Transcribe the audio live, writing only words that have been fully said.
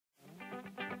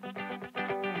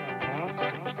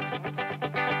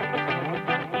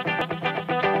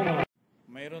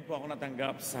po ako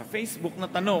natanggap sa Facebook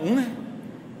na tanong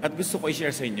at gusto ko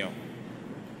i-share sa inyo.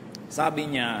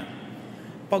 Sabi niya,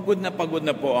 pagod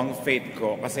na po ang faith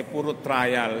ko kasi puro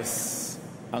trials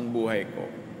ang buhay ko.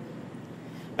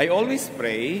 I always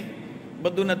pray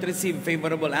but do not receive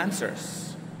favorable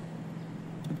answers.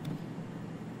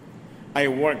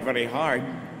 I work very hard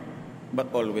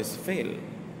but always fail.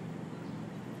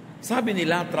 Sabi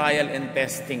nila, trial and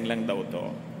testing lang daw to.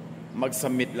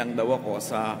 Mag-submit lang daw ako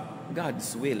sa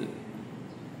God's will.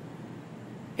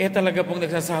 Talaga pong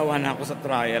nagsasawa na ako sa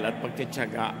trial at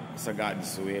pagtitiyaga sa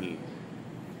God's will.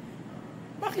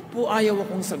 Bakit po ayaw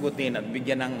akong sagutin at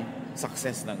bigyan ng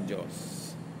success ng Diyos?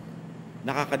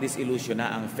 Nakakadisillusion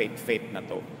na ang faith na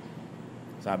to.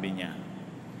 Sabi niya.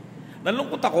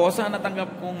 Nalungkot ako sa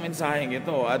natanggap kong mensaheng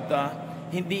ito at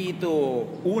hindi ito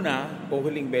una o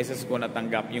huling beses ko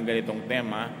natanggap yung ganitong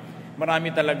tema.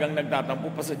 Marami talagang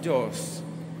nagtatampo pa sa Diyos.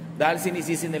 Dahil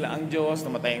sinisisi nila ang Diyos,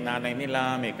 namatay ang nanay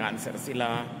nila, may cancer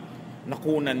sila,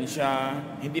 nakunan siya,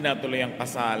 hindi natuloy ang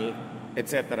kasal,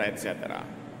 etc. etc.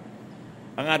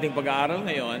 Ang ating pag-aaral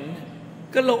ngayon,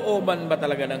 kalooban ba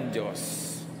talaga ng Diyos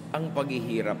ang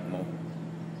paghihirap mo?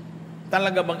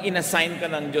 Talaga bang inassign ka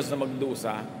ng Diyos na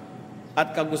magdusa at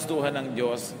kagustuhan ng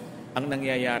Diyos ang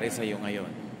nangyayari sa iyo ngayon?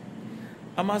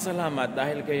 Ama, salamat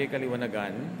dahil kayo'y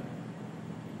kaliwanagan.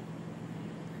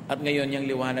 At ngayon, yung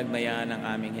liwanag na yan ang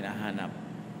aming hinahanap.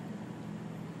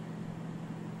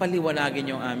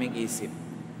 Paliwanagin yung aming isip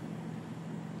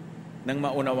nang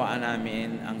maunawaan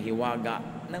namin ang hiwaga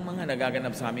ng mga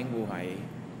nagaganap sa aming buhay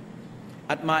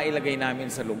at mailagay namin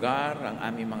sa lugar ang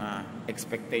aming mga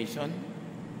expectation,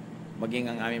 maging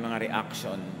ang aming mga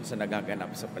reaction sa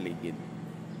nagaganap sa paligid.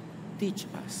 Teach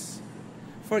us.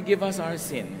 Forgive us our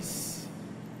sins.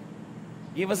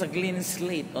 Give us a clean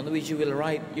slate on which you will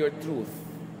write your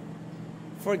truth.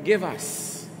 Forgive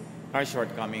us our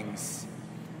shortcomings.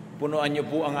 Punuan niyo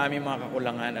po ang aming mga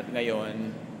kakulangan at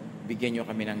ngayon, bigyan niyo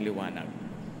kami ng liwanag.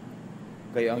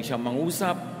 Kayo ang siyang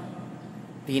mangusap,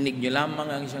 tinig niyo lamang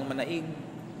ang siyang manaig,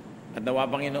 at nawa,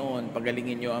 Panginoon,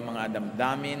 pagalingin niyo ang mga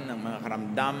damdamin, ang mga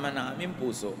karamdaman ng aming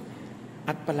puso,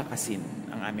 at palakasin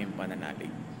ang aming pananalig.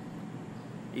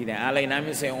 Inaalay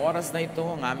namin sa iyong oras na ito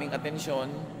ang aming atensyon.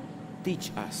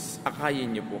 Teach us, akayin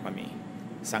niyo po kami.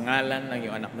 Sa ngalan ng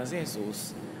iyong anak na si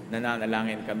Jesus,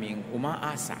 nananalangin kaming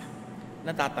umaasa na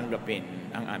tatanggapin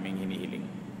ang aming hinihiling.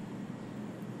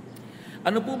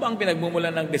 Ano po ba ang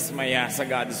pinagmumulan ng dismaya sa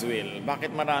God's will?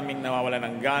 Bakit maraming nawawala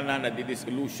ng gana,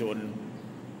 nadidisillusion?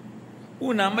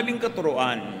 Una, maling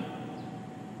katuruan.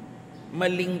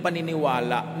 Maling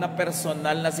paniniwala na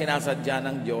personal na sinasadya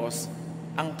ng Diyos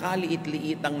ang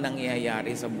kaliit-liitang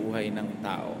nangyayari sa buhay ng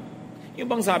tao. Yung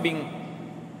bang sabing,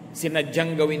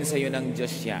 sinadyang gawin sa iyo ng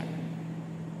Diyos yan.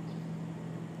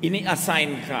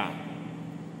 Ini-assign ka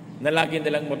na lagi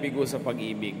nilang mabigo sa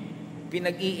pag-ibig.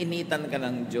 Pinag-iinitan ka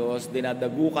ng Diyos,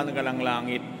 dinadagukan ka ng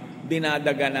langit,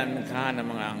 dinadaganan ka ng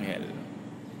mga anghel.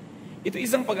 Ito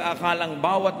isang pag-aakalang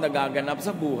bawat nagaganap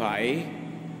sa buhay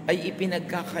ay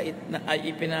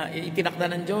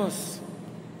itinakda ng Diyos.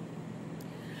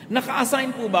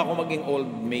 Naka-assign po ba ako maging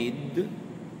old maid?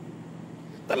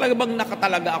 Talaga bang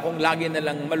nakatalaga akong lagi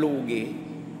nalang malugi,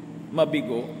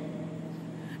 mabigo?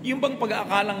 Yung bang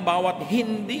pag-aakalang bawat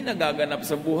hindi nagaganap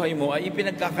sa buhay mo ay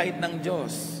ipinagkakait ng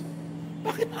Diyos?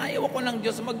 Bakit ayaw ako ng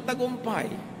Diyos magtagumpay?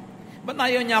 Ba't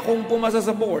ayaw niya akong pumasa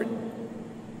sa board?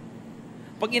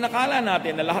 Pag inakala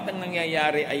natin na lahat ng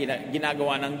nangyayari ay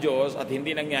ginagawa ng Diyos at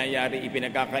hindi nangyayari,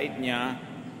 ipinagkakait niya,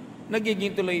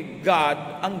 nagiging tuloy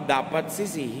God ang dapat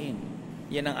sisihin.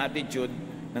 Yan ang attitude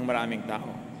ng maraming tao.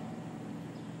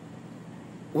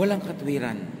 Walang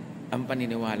katwiran ang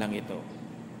paniniwalang ito.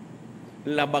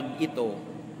 Labag ito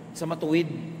sa matuwid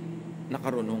na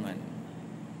karunungan.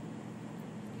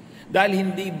 Dahil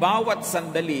hindi bawat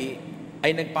sandali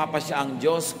ay nagpapasya ang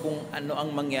Diyos kung ano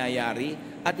ang mangyayari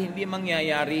at hindi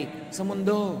mangyayari sa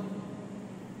mundo.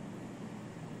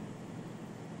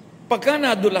 Pagka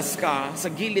nadulas ka sa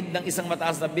gilid ng isang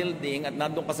mataas na building at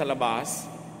nandun ka sa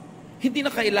labas, hindi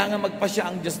na kailangan magpasya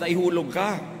ang Diyos na ihulog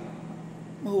ka.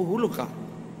 Mahuhulog ka.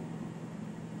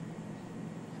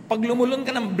 Pag lumulon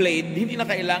ka ng blade, hindi na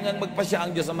kailangan magpasya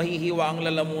ang Diyos na mahihiwa ang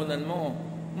lalamunan mo.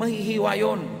 Mahihiwa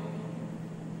yon.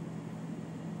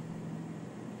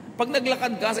 Pag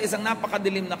naglakad ka sa isang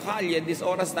napakadilim na kalye, dis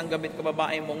oras ng gabit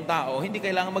kababae mong tao, hindi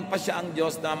kailangan magpasya ang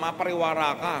Diyos na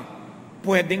mapariwara ka.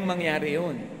 Pwedeng mangyari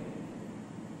yun.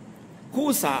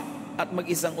 Kusa at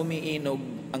mag-isang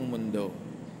umiinog ang mundo.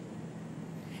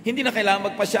 Hindi na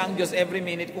kailangan magpasya ang Diyos every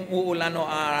minute kung uulan o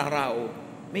araw.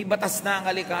 May batas na ang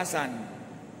kalikasan.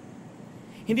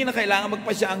 Hindi na kailangan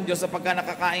magpasya ang Diyos sa pagka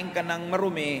nakakain ka ng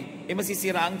marumi,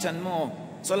 masisira ang tiyan mo.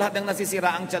 So lahat ng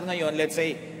nasisira ang tiyan ngayon, let's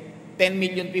say, 10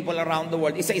 million people around the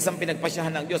world, isa-isang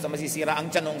pinagpasyahan ng Diyos na masisira ang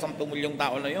tiyan ng 10 milyong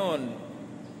tao na yon.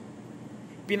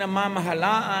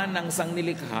 Pinamamahalaan ng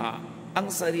sangnilikha ang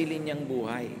sarili niyang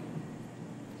buhay.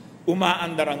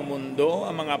 Umaandar ang mundo,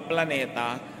 ang mga planeta,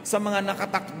 sa mga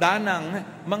nakatakda ng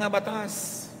mga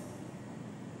batas.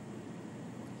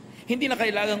 Hindi na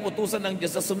kailangang utusan ng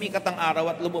Diyos na sumikat ang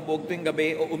araw at lumubog tuwing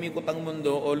gabi o umikot ang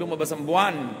mundo o lumabas ang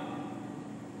buwan.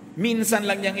 Minsan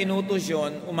lang niyang inutos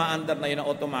yun, umaandar na yun ang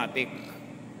automatic.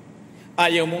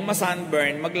 Ayaw mong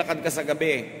ma-sunburn, maglakad ka sa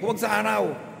gabi, huwag sa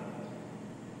araw.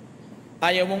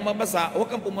 Ayaw mong mabasa, huwag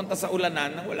kang pumunta sa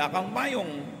ulanan nang wala kang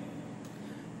payong.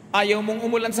 Ayaw mong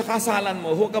umulan sa kasalan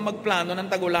mo, huwag kang magplano ng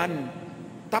tagulan.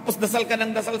 Tapos dasal ka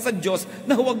ng dasal sa Diyos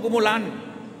na huwag umulan.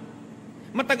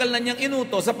 Matagal na niyang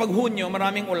inuto sa paghunyo,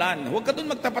 maraming ulan. Huwag ka dun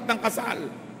magtapat ng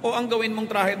kasal. O ang gawin mong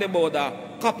trahe de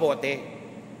boda, kapote.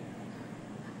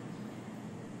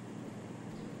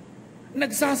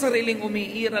 Nagsasariling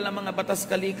umiiral ang mga batas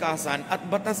kalikasan at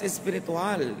batas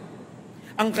espiritual.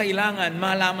 Ang kailangan,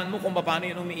 malaman mo kung paano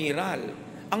yun umiiral.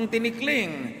 Ang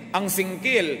tinikling, ang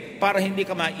singkil, para hindi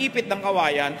ka maipit ng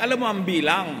kawayan, alam mo ang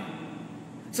bilang.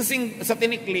 Sa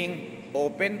tinikling,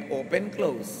 open, open,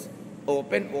 close.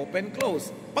 Open, open,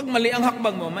 close. Pag mali ang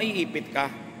hakbang mo, maiipit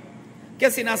ka. Kaya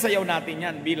sinasayaw natin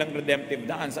yan bilang redemptive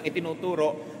dance. Ang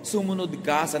itinuturo, sumunod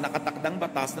ka sa nakatakdang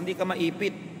batas na hindi ka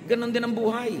maipit. Ganon din ang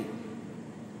buhay.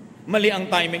 Mali ang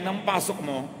timing ng pasok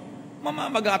mo,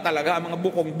 mamamaga talaga ang mga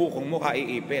bukong-bukong mo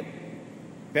kaiipit.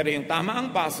 Pero yung tama ang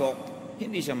pasok,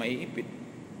 hindi siya maiipit.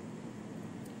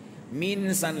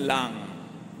 Minsan lang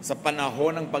sa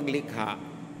panahon ng paglikha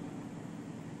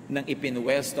ng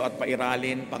ipinwesto at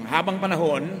pairalin panghabang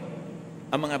panahon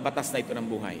ang mga batas na ito ng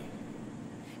buhay.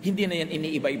 Hindi na yan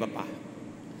iniiba-iba pa.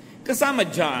 Kasama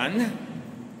dyan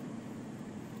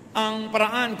ang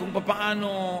paraan kung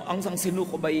paano ang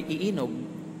sinuko ba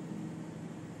iinog,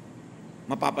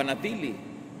 mapapanatili,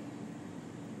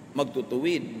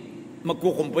 magtutuwid,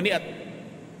 magkukumpuni at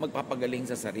magpapagaling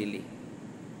sa sarili.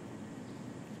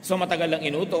 So matagal lang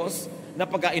inutos na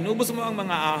pagka inubos mo ang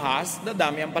mga ahas,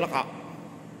 dadami ang palaka.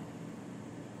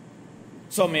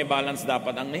 So may balance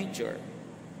dapat ang nature.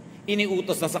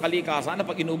 Iniutos na sa kalikasan na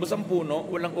pag inubos ang puno,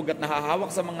 walang ugat na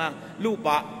hahawak sa mga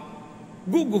lupa,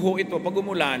 guguho ito pag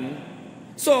umulan.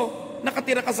 So,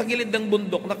 nakatira ka sa gilid ng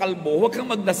bundok na kalbo, huwag kang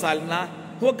magdasal na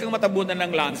huwag kang matabunan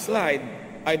ng landslide.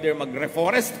 Either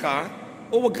mag-reforest ka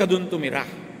o huwag ka dun tumira.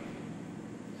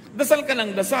 Dasal ka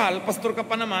ng dasal, pastor ka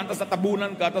pa naman, tapos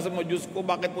natabunan ka, tapos mo, Diyos ko,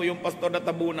 bakit po yung pastor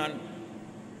natabunan?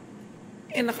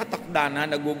 Nakatakda na,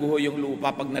 naguguho yung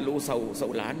lupa pag nalusaw sa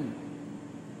ulan.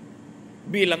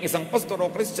 Bilang isang pastor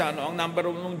o Kristiyano, ang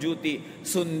number one mong duty,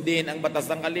 sundin ang batas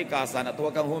ng kalikasan at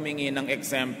huwag kang humingi ng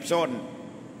exemption.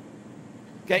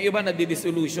 Kaya iba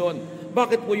nadi-dissolution.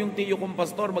 Bakit po yung tiyo kong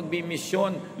pastor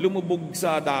magbimisyon, lumubog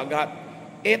sa dagat?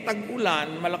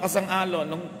 Tag-ulan, malakas ang alon,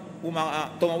 nung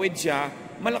tumawid siya,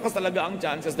 malakas talaga ang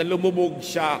chances na lumubog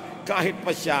siya kahit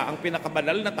pa siya ang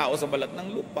pinakabanal na tao sa balat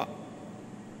ng lupa.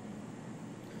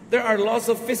 There are laws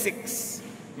of physics,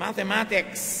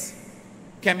 mathematics,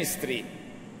 chemistry,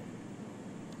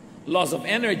 laws of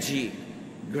energy,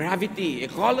 gravity,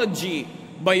 ecology,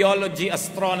 biology,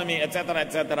 astronomy, etc.,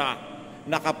 etc.,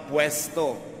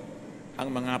 nakapwesto ang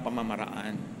mga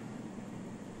pamamaraan.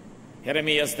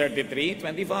 Jeremias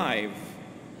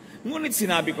 33:25. Ngunit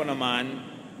sinabi ko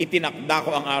naman, itinakda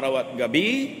ko ang araw at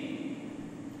gabi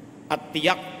at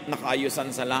tiyak na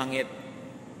kaayusan sa langit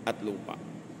at lupa.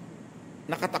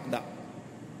 Nakatakda.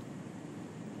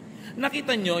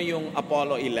 Nakita nyo yung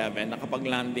Apollo 11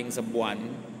 nakapag-landing sa buwan?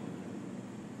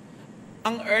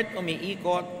 Ang Earth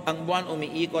umiikot, ang buwan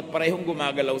umiikot, parehong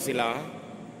gumagalaw sila.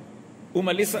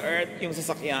 Umalis sa Earth yung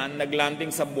sasakyan,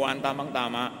 naglanding sa buwan,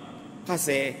 tamang-tama,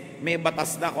 kasi may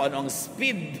batas na kung ano ang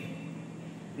speed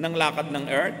ng lakad ng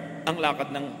Earth, ang lakad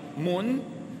ng Moon,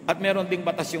 at meron ding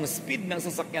batas yung speed ng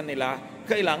sasakyan nila,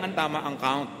 kailangan tama ang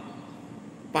count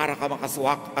para ka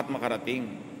makaswak at makarating.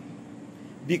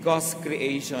 Because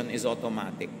creation is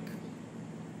automatic.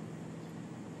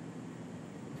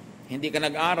 Hindi ka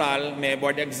nag-aral, may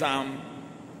board exam,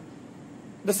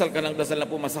 dasal ka ng dasal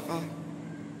na pumasa ka.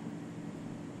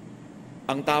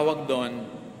 Ang tawag doon,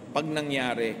 pag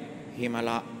nangyari,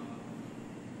 himala.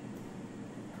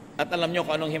 At alam nyo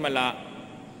kung anong himala?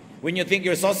 When you think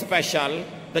you're so special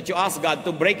that you ask God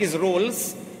to break His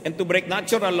rules and to break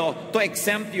natural law to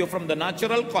exempt you from the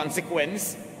natural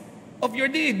consequence of your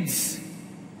deeds.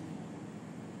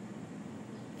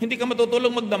 Hindi ka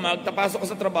matutulong magdamag, tapasok ka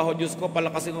sa trabaho, Diyos ko,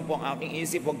 palakasin mo po ang aking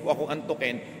isip, huwag po akong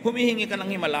antukin, humihingi ka ng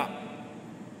himala.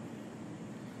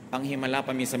 Ang himala,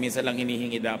 paminsan-minsan lang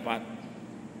hinihingi dapat.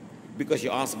 because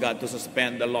you ask God to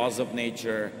suspend the laws of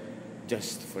nature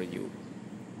just for you.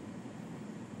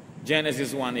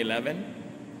 Genesis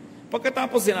 1:11.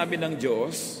 Pagkatapos sinabi ng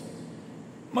Diyos,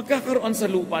 magkakaroon sa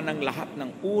lupa ng lahat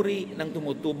ng uri ng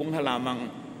tumutubong halamang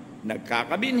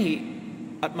nagkakabinhi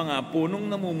at mga punong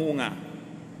namumunga.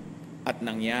 At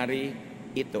nangyari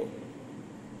ito.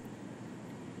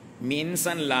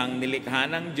 Minsan lang nilikha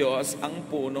ng Diyos ang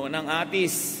puno ng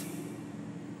atis.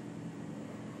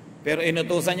 Pero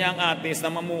inutusan niya ang atis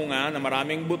na mamunga na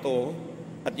maraming buto,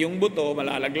 at yung buto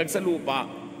malalaglag sa lupa,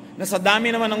 na sa dami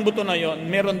naman ng buto na yon,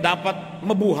 meron dapat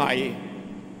mabuhay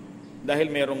dahil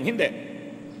merong hindi.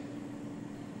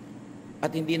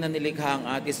 At hindi na nilikha ang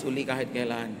atis uli kahit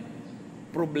kailan.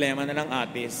 Problema na ng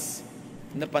atis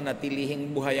na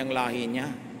panatilihing buhay ang lahi niya.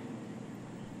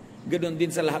 Ganon din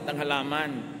sa lahat ng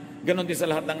halaman. Ganon din sa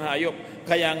lahat ng hayop.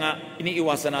 Kaya nga,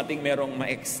 iniiwasan nating merong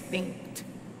ma-extinct.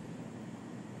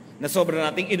 Na sobra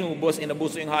nating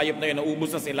inabuso yung hayop na yun,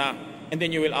 naubos na sila. And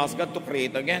then you will ask God to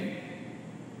create again.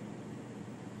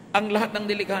 Ang lahat ng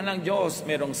nilikha ng Diyos,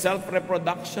 merong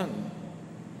self-reproduction,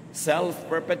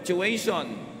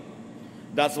 self-perpetuation.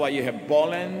 That's why you have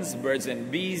pollens, birds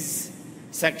and bees,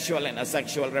 sexual and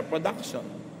asexual reproduction.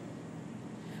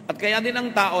 At kaya din ang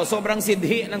tao, sobrang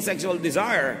sidhi ng sexual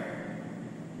desire.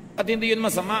 At hindi yun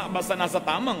masama, basta nasa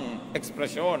tamang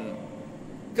ekspresyon.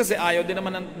 Kasi ayaw din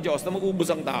naman ng Diyos na mag-ubos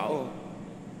ang tao.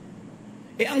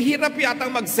 Ang hirap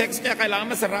yata mag-sex, kaya kailangan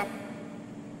masarap.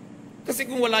 Kasi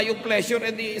kung wala yung pleasure,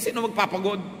 edi sino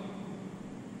magpapagod?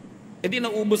 Edi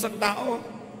naubos ang tao.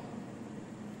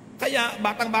 Kaya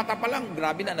batang-bata pa lang,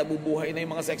 grabe na, nabubuhay na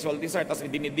yung mga sexual desire, tapos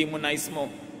dinidemonize mo.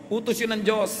 Utos yun ng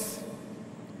Diyos.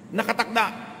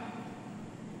 Nakatakda.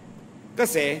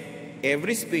 Kasi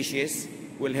every species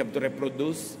will have to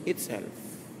reproduce itself.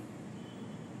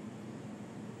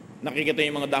 Nakikita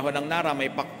yung mga dahon ng nara,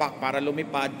 may pakpak para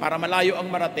lumipad, para malayo ang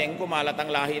marating, kumalat ang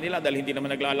lahi nila dahil hindi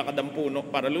naman naglalakad ang puno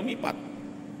para lumipat.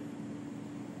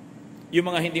 Yung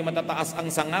mga hindi matataas ang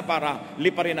sanga para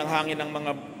liparin ang hangin ng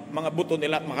mga buto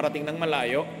nila at makarating ng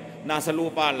malayo, nasa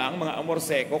lupa lang, mga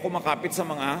amorseko, kumakapit sa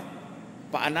mga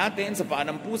paa natin, sa paa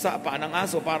ng pusa, paa ng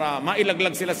aso, para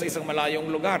mailaglag sila sa isang malayong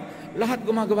lugar. Lahat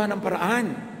gumagawa ng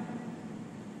paraan.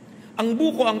 Ang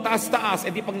buko ang taas-taas,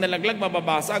 edi pag nalaglag,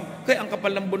 mababasag, kaya ang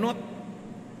kapal ng bunot.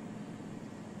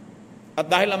 At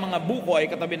dahil ang mga buko ay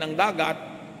katabi ng dagat,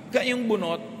 kaya yung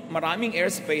bunot, maraming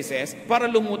air spaces para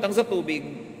lumutang sa tubig.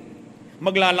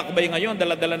 Maglalakbay ngayon,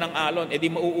 dala-dala ng alon, edi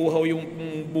mauuhaw yung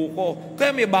buko,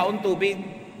 kaya may baon tubig.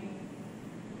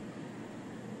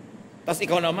 Tapos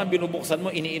ikaw naman, binubuksan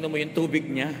mo, iniinom mo yung tubig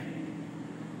niya.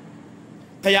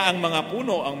 Kaya ang mga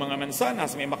puno, ang mga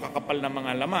mansanas, may makakapal na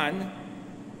mga laman,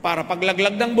 para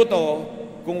paglaglag ng buto,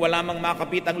 kung wala mang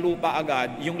makapit ang lupa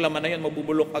agad, yung laman na yun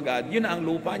mabubulok agad, yun na ang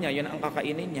lupa niya, yun na ang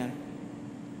kakainin niya.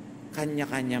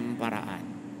 Kanya-kanyang paraan.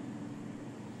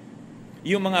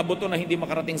 Yung mga buto na hindi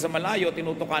makarating sa malayo,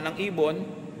 tinutukan ng ibon,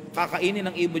 kakainin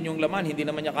ng ibon yung laman, hindi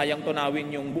naman niya kayang tunawin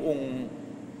yung buong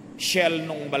shell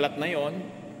ng balat na yon.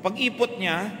 Pag ipot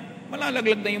niya,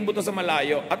 malalaglag na yung buto sa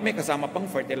malayo at may kasama pang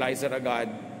fertilizer agad.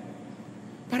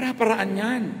 Para-paraan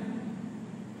yan.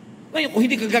 Ngayon, kung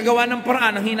hindi ka gagawa ng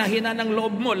paraan, ang hina-hina ng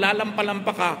loob mo,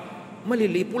 lalampalampa ka,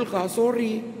 malilipol ka,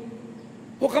 sorry.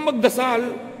 Huwag kang magdasal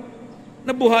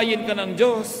na buhayin ka ng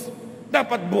Diyos.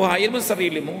 Dapat buhayin mo sa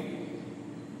sarili mo.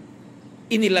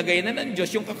 Inilagay na ng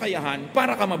Diyos yung kakayahan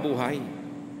para ka mabuhay.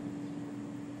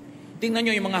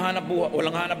 Tingnan nyo yung mga hanap buhay,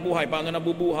 walang hanap buhay, paano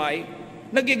nabubuhay?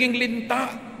 Nagiging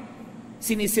linta.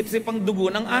 Sinisip-sip ang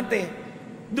dugo ng ate,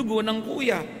 dugo ng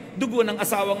kuya, dugo ng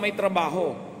asawang may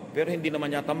trabaho. Pero hindi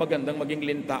naman yata magandang maging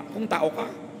linta kung tao ka.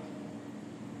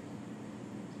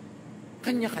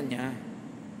 Kanya-kanya.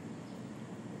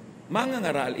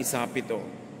 Mangangaral, isapito.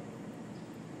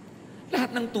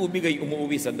 Lahat ng tubig ay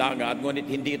umuwi sa dagat, ngunit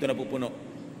hindi ito napupuno.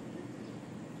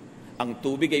 Ang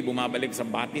tubig ay bumabalik sa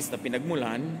batis na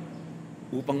pinagmulan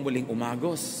upang muling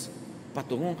umagos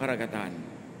patungong karagatan.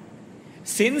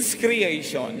 Since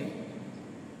creation,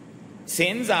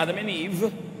 since Adam and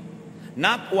Eve,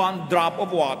 not one drop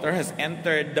of water has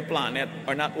entered the planet,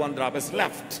 or not one drop has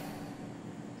left.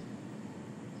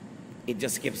 It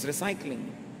just keeps recycling.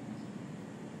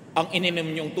 Ang ininom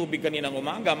niyong tubig kaninang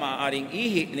umaga, maaaring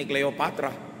ihi ni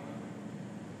Cleopatra,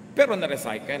 pero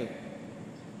na-recycle.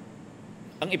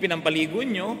 Ang ipinampaligo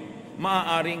niyo,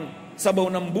 maaaring sabaw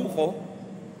ng buko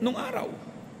nung araw.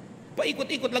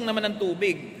 Paikot-ikot lang naman ang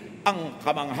tubig. Ang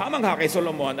kamangha-mangha kay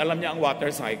Solomon, alam niya ang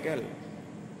water cycle.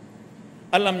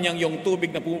 Alam niyang yung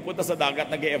tubig na pumupunta sa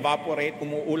dagat, nag-evaporate,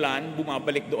 umuulan,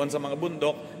 bumabalik doon sa mga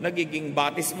bundok, nagiging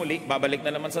batis muli, babalik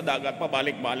na naman sa dagat,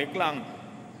 pabalik-balik lang.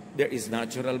 There is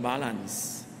natural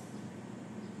balance.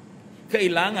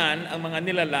 kailangan ang mga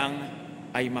nilalang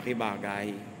ay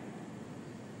makibagay.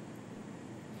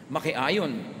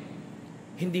 Makiayon,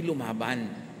 hindi lumaban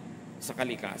sa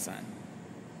kalikasan.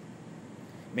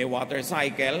 May water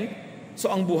cycle,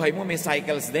 so ang buhay mo may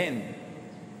cycles din.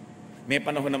 May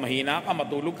panahon na mahina ka,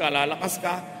 matulog ka, lalakas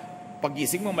ka,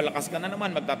 pagising mo, malakas ka na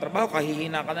naman, magtatrabaho,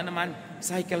 kahihina ka na naman,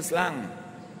 cycles lang.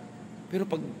 Pero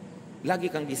pag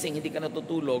lagi kang gising, hindi ka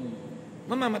natutulog,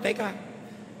 mamamatay ka.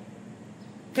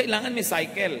 Kailangan may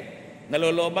cycle.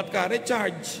 Nalolobat ka,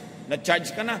 recharge.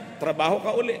 Na-charge ka na, trabaho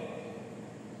ka uli.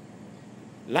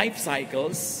 Life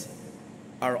cycles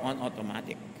are on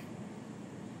automatic.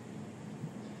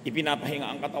 Ipinapahinga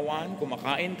ang katawan,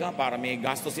 kumakain ka para may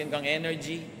gastusin kang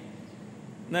energy.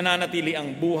 Nananatili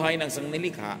ang buhay ng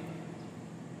sangnilikha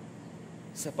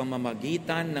sa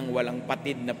pamamagitan ng walang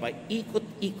patid na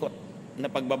paikot-ikot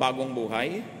na pagbabagong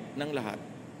buhay ng lahat.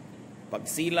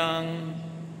 Pagsilang,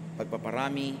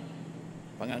 pagpaparami,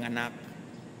 panganganak,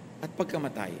 at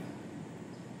pagkamatay.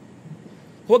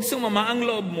 Huwag sumama ang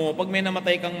loob mo pag may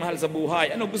namatay kang mahal sa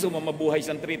buhay. Ano, gusto mo mabuhay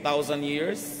siyang 3,000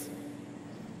 years?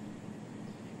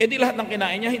 E di lahat ng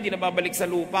kinain niya hindi nababalik sa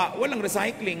lupa. Walang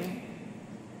recycling.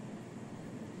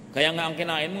 Kaya nga ang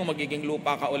kinain mo magiging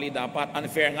lupa ka uli dapat.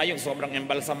 Unfair nga yung sobrang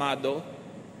embalsamado.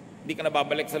 Hindi ka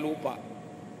nababalik sa lupa.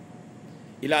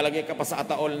 Ilalagay ka pa sa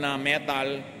ataol na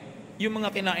metal. Yung mga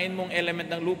kinain mong element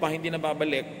ng lupa hindi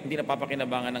nababalik, hindi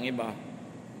napapakinabangan ng iba.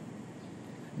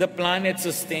 The planet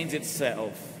sustains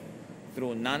itself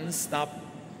through non-stop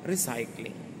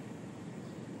recycling.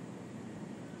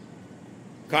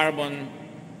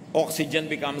 Oxygen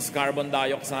becomes carbon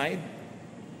dioxide.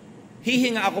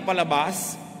 Hihinga ako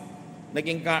palabas,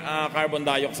 naging carbon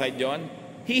dioxide yon.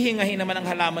 Hihingahin naman ang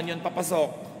halaman yon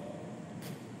papasok.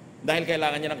 Dahil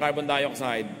kailangan niya ng carbon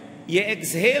dioxide.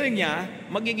 I-exhale niya,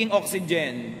 magiging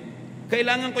oxygen.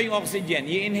 Kailangan ko yung oxygen,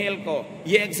 i-inhale ko.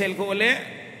 I-exhale ko uli,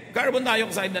 carbon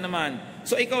dioxide na naman.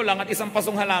 So ikaw lang at isang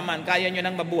pasong halaman, kaya nyo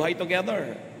nang mabuhay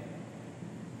together.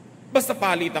 Basta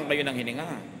palitan kayo ng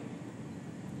hininga.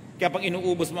 Kaya pag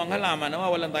inuubos mo ang halaman,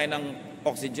 nawawalan tayo ng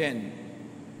oxygen.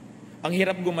 Ang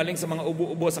hirap gumaling sa mga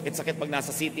ubo-ubo, sakit-sakit pag nasa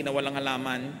city na walang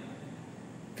halaman.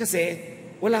 Kasi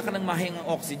wala ka nang mahingang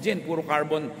oxygen, puro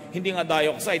carbon, hindi nga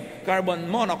dioxide, carbon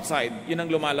monoxide. Yun ang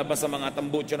lumalabas sa mga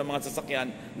tambucho ng mga sasakyan,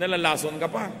 nalalason ka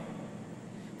pa.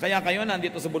 Kaya kayo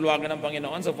nandito sa bulwagan ng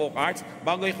Panginoon, sa folk arts,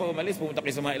 bago kayo umalis, pumunta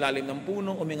kayo sa mga ilalim ng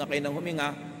puno, huminga kayo ng huminga,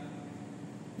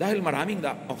 dahil maraming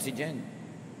oxygen.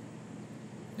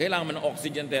 Kailangan mo ng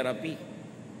oxygen therapy.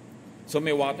 So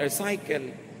may water cycle,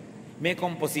 may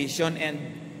composition and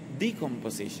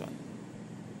decomposition.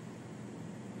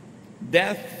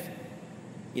 Death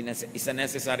is a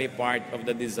necessary part of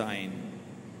the design.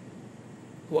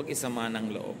 Huwag isama ng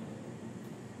loob.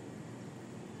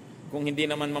 Kung hindi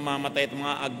naman mamamatay at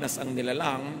mga agnas ang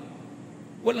nilalang,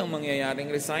 walang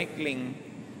mangyayaring recycling.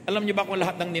 Alam niyo ba kung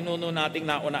lahat ng ninuno nating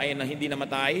nauna ay na hindi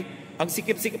namatay? Ang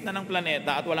sikip-sikip na ng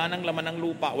planeta at wala nang laman ng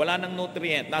lupa, wala nang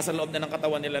nutrient, nasa loob na ng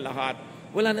katawan nila lahat,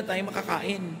 wala na tayong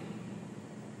makakain.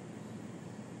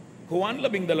 Juan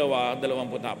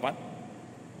 12:24.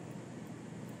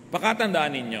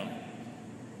 Pakatandaan ninyo,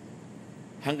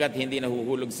 hanggat hindi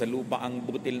nahuhulog sa lupa ang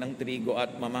butil ng trigo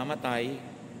at mamamatay,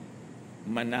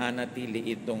 mananatili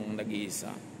itong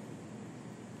nag-iisa.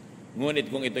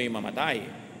 Ngunit kung ito'y mamatay,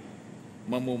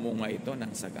 mamumunga ito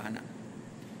ng sagana.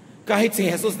 Kahit si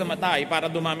Jesus namatay para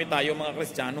dumami tayo mga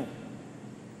Kristiyano.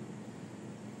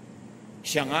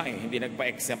 Siya nga hindi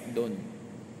nagpa-accept doon.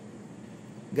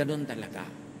 Ganun talaga.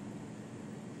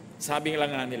 Sabi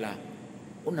lang nga nila,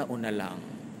 una-una lang.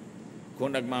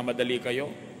 Kung nagmamadali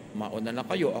kayo, mauna na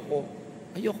kayo, ako,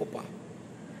 ayoko pa.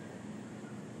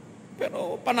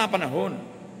 Pero panapanahon.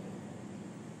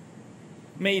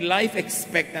 May life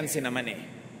expectancy naman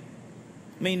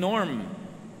May norm.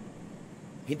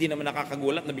 Hindi naman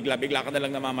nakakagulat na bigla-bigla ka na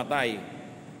lang namamatay.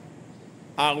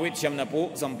 Awit 10,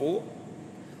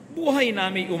 buhay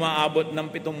namin umaabot ng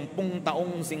 70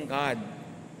 taong singkad.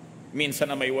 Minsan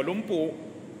na may 80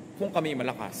 kung kami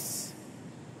malakas.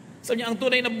 So niya, ang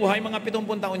tunay na buhay, mga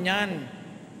 70 taon yan.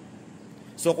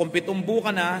 So kung 70 ka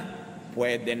na,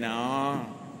 pwede na.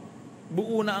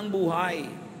 Buo na ang buhay.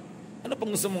 Ano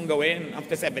pang gusto mong gawin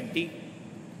after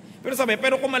 70?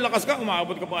 Pero kung malakas ka,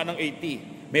 umaabot ka pa ng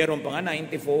 80. Meron pa nga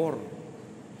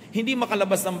 94. Hindi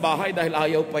makalabas ng bahay dahil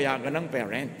ayaw payagan ng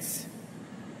parents.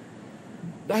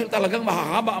 Dahil talagang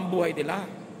mahahaba ang buhay nila.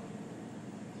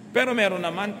 Pero meron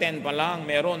naman 10 pa lang,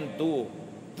 meron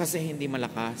 2. Kasi hindi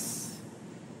malakas.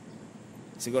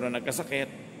 Siguro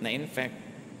nagkasakit, na-infect.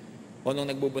 O nung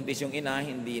nagbubuntis yung ina,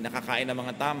 hindi nakakain ng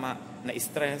mga tama,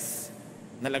 na-stress,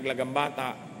 nalaglag ang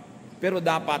bata. Pero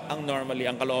dapat ang normally,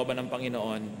 ang kalooban ng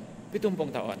Panginoon, 70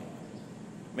 taon.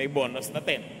 May bonus na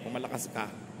 10 kung malakas ka.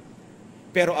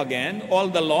 Pero again, all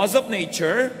the laws of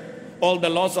nature, all the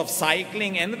laws of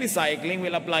cycling and recycling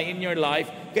will apply in your life.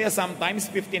 Kaya sometimes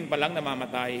 15 pa lang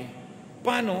namamatay.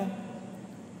 Paano?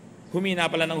 Humina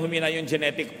pala ng humina yung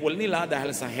genetic pool nila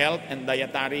dahil sa health and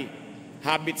dietary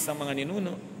habits ng mga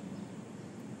ninuno.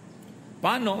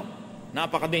 Paano?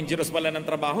 Napaka-dangerous pala ng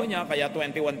trabaho niya, kaya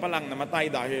 21 pa lang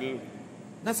namatay dahil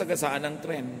nasagasaan ng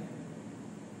tren.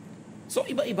 So,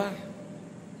 iba-iba.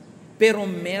 Pero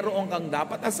meron kang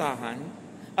dapat asahan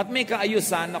at may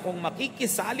kaayusan na kung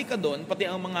makikisali ka doon, pati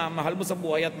ang mga mahal mo sa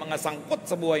buhay at mga sangkot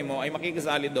sa buhay mo ay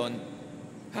makikisali doon,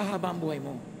 hahaba ang buhay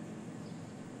mo.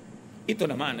 Ito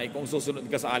naman ay kung susunod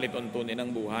ka sa alituntunin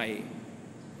ng buhay.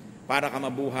 Para ka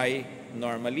mabuhay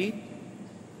normally,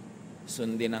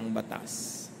 sundin ang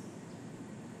batas.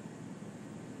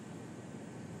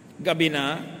 Gabi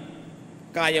na,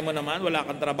 kaya mo naman, wala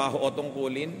kang trabaho o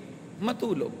tungkulin,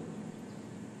 matulog.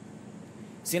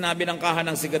 Sinabi ng kaha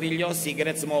ng sigarilyo,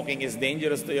 cigarette smoking is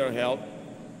dangerous to your health.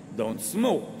 Don't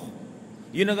smoke.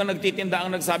 Yun ang nagtitinda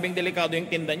ang nagsabing delikado yung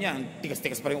tinda niya.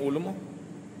 Tikas-tikas pa rin ulo mo.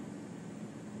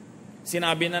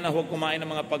 Sinabi na huwag kumain ng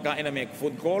mga pagkain na may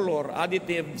food color,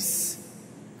 additives,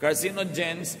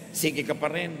 carcinogens, sige ka pa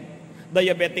rin.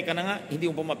 Diabetic ka na nga, hindi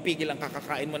mo pa mapigil ang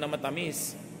kakakain mo na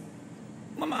matamis.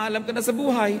 Mamaalam ka na sa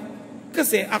buhay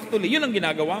kasi actually yun ang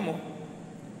ginagawa mo.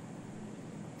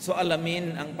 So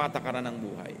alamin ang patakaran ng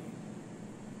buhay.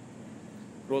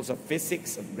 Rules of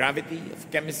physics, of gravity, of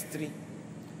chemistry.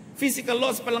 Physical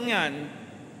laws pa lang yan.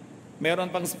 Meron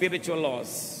pang spiritual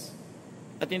laws.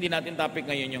 At hindi natin topic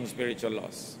ngayon yung spiritual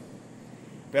laws.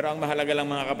 Pero ang mahalaga lang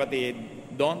mga kapatid,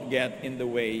 don't get in the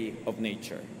way of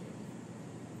nature.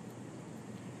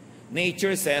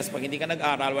 Nature says, pag hindi ka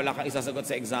nag-aral, wala kang isasagot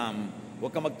sa exam. Huwag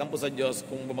kang magtampo sa Diyos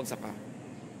kung bumagsak ka.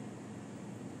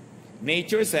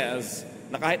 Nature says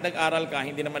na kahit nag-aral ka,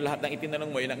 hindi naman lahat ng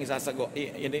itinanong mo, yun ang isasagot.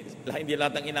 Hindi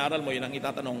lahat ng inaral mo, yun ang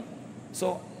itatanong.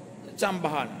 So,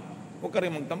 tsambahan. Huwag ka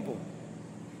rin magtampo.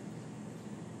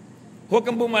 Huwag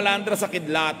kang bumalandra sa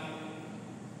kidlat,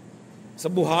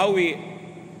 sa buhawi,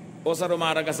 o sa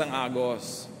rumaragas ang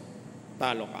agos.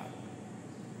 Talo ka.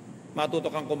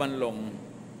 Matuto kang kumanlong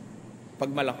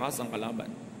pag malakas ang kalaban.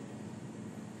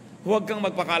 Huwag kang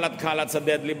magpakalat-kalat sa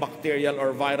deadly bacterial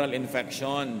or viral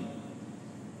infection.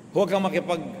 Huwag kang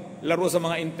makipaglaro sa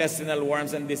mga intestinal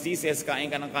worms and diseases. Kain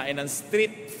ka ng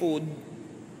street food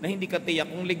na hindi ka tiyak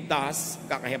kung ligtas,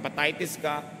 kaka-hepatitis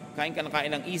ka, kain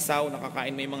ng isaw,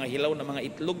 nakakain may mga hilaw na mga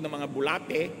itlog na mga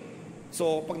bulate.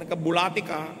 So, pag nagkabulate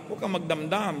ka, huwag kang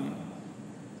magdamdam.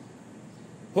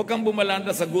 Huwag kang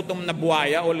bumalanda sa gutom na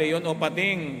buhaya o leon o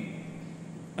pating.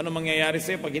 Ano mangyayari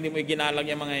sa'yo pag hindi mo iginalang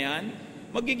yung mga yan?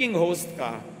 Magiging host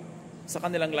ka sa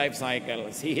kanilang life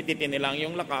cycles. Hihititin nilang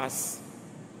yung lakas.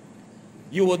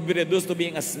 You would be reduced to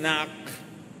being a snack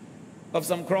of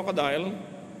some crocodile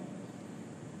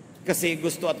kasi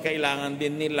gusto at kailangan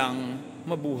din nilang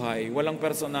mabuhay. Walang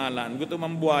personalan. Gutom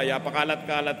ang buhaya,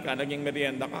 pakalat-kalat ka, naging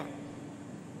merienda ka.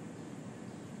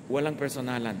 Walang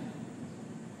personalan.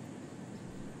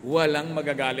 Walang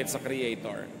magagalit sa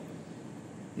Creator.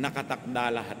 Nakatakda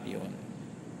lahat yun.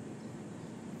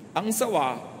 Ang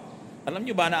sawa, alam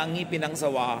nyo ba na ang ngipin ng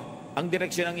sawa, ang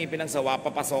direksyon ng ngipin ng sawa,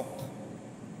 papasok.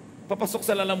 Papasok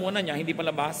sa lalamunan niya, hindi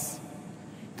palabas.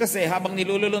 Kasi habang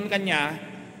nilululun ka niya,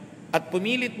 at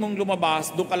pumilit mong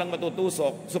lumabas, doon ka lang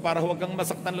matutusok. So para huwag kang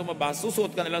masaktan lumabas,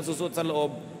 susuot ka nalang susuot sa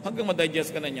loob, hanggang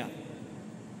madigest ka na niya.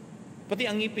 Pati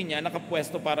ang ngipin niya,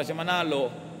 nakapwesto para siya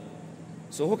manalo.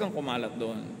 So huwag kang kumalat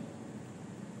doon.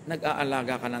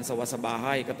 Nag-aalaga ka ng sawa sa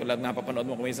bahay, katulad na papanood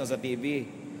mo kuminsan sa TV.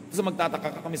 Tapos magtataka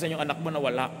ka kamisan yung anak mo na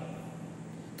wala.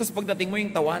 Tapos pagdating mo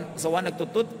yung sawa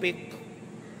nagtututpick.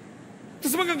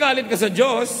 Tapos magagalit ka sa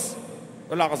Diyos,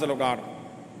 wala ka sa lugar.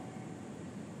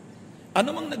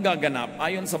 Ano mang nagaganap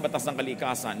ayon sa batas ng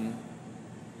kalikasan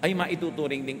ay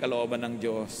maituturing din kalooban ng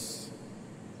Diyos.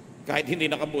 Kahit hindi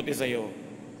nakabuti sa iyo.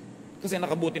 Kasi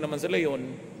nakabuti naman sila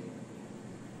yun.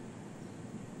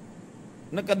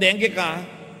 Nagka-dengue ka,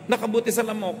 nakabuti sa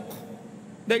lamok.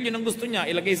 Dahil yun ang gusto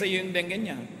niya, ilagay sa iyo yung dengue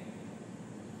niya.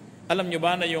 Alam nyo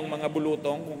ba na yung mga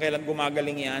bulutong, kung kailan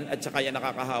gumagaling yan at saka yan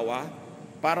nakakahawa,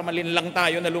 para malinlang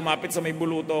tayo na lumapit sa may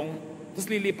bulutong, tapos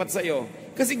lilipat sa iyo.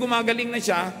 Kasi gumagaling na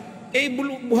siya,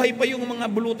 buhay pa yung mga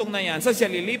bulutong na yan, saan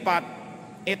siya lilipat?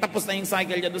 Tapos na yung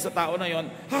cycle niya doon sa tao na yon,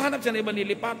 hahanap siya na ibang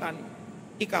lilipatan.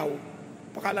 Ikaw,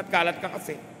 pakalat-kalat ka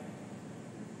kasi.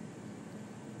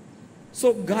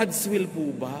 So, God's will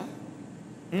po ba?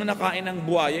 Ang nakain ng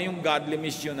buhaya, yung godly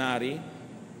missionary?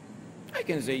 I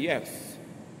can say yes.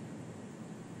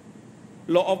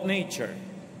 Law of nature.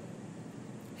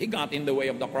 He got in the way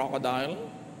of the crocodile.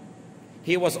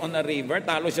 He was on a river,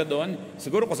 talo siya doon.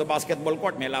 Siguro kung sa basketball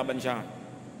court, may laban siya.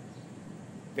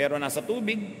 Pero nasa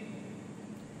tubig.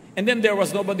 And then there was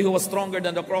nobody who was stronger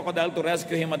than the crocodile to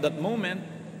rescue him at that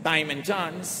moment. Time and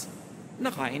chance,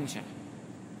 nakain siya.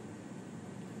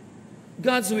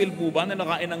 God's will po ba na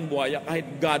nakain ng buhaya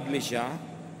kahit godly siya?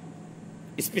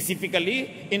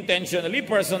 Specifically, intentionally,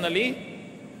 personally,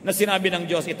 na sinabi ng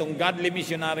Diyos, itong godly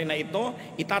missionary na ito,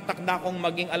 itatakda kong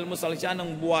maging almusal siya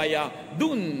ng buhaya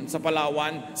dun sa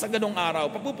Palawan, sa ganong araw.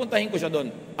 Papupuntahin ko siya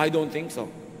dun. I don't think so.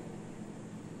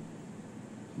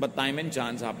 But time and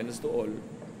chance happens to all.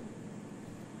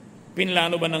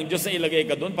 Pinlano ba ng Diyos na ilagay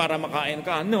ka dun para makain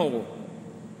ka? No.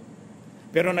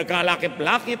 Pero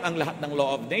nagkalakip-lakip ang lahat ng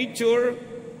law of nature,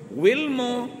 will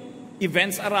mo,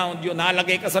 events around you,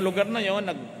 nalagay ka sa lugar na yon,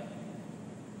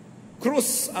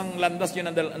 cruise ang landas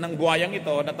yun ng buhayang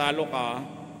ito, natalo ka.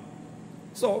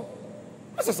 So,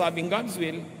 masasabing God's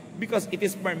will because it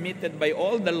is permitted by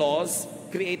all the laws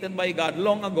created by God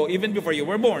long ago, even before you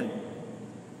were born.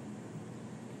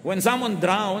 When someone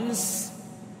drowns,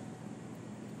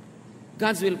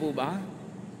 God's will po ba?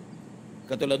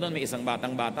 Katulad nun, may isang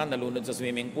batang-bata nalunod sa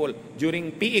swimming pool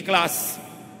during PE class.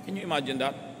 Can you imagine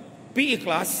that? PE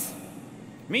class,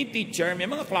 may teacher, may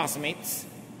mga classmates,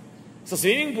 sa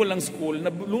swimming pool ng school,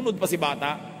 nalunod pa si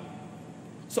bata.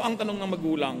 So ang tanong ng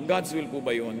magulang, God's will po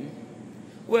ba yun?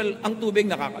 Well, ang tubig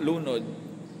nakakalunod.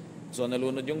 So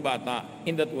nalunod yung bata,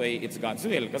 in that way, it's God's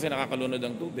will kasi nakakalunod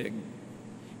ang tubig.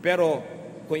 Pero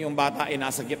kung yung bata ay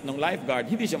nasa gift ng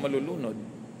lifeguard, hindi siya malulunod.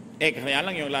 Kaya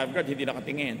lang yung lifeguard hindi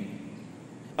nakatingin.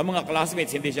 Ang mga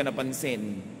classmates hindi siya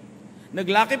napansin.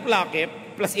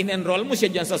 Naglakip-lakip, plus in-enroll mo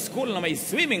siya dyan sa school na may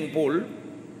swimming pool.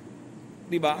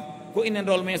 Di ba? Kung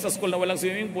in-enroll mo yan sa school na walang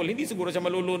swimming pool, hindi siguro siya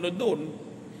malulunod doon.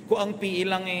 Kung ang PE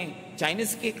lang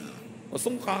Chinese kick o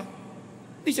sungka,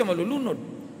 hindi siya malulunod.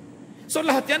 So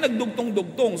lahat yan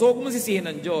nagdugtong-dugtong. So huwag mo sisihin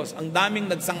ng Diyos. Ang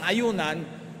daming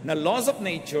nagsang-ayunan na laws of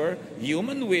nature,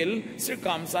 human will,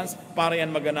 circumstance, para yan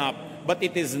maganap. But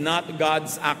it is not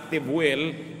God's active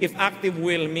will. If active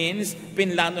will means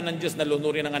pinlano ng Diyos na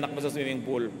lunurin ang anak mo sa swimming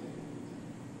pool,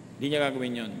 hindi niya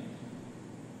gagawin yun.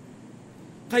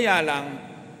 Kaya lang,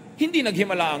 hindi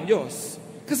naghimala ang Diyos.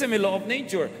 Kasi may law of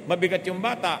nature. Mabigat yung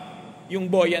bata.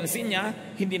 Yung buoyancy niya,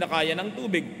 hindi na kaya ng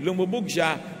tubig. Lumubog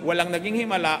siya, walang naging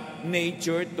himala.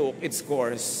 Nature took its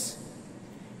course.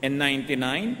 And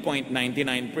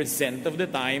 99.99% of the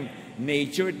time,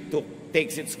 nature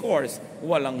takes its course.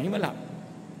 Walang himala.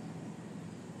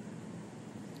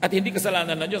 At hindi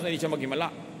kasalanan ng Diyos na hindi siya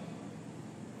maghimala.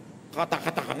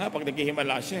 Kataka-taka nga pag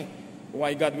naghihimala siya.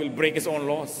 Why God will break His own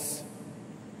laws?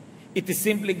 It is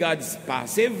simply God's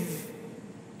passive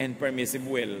and permissive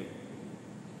will.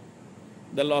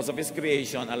 The laws of His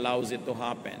creation allows it to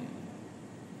happen.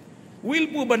 Will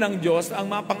po ba ng Diyos ang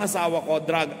mapangasawa ko,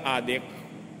 drug addict?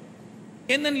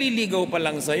 Nanliligaw pa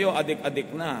lang sa'yo,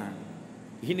 adik-adik na.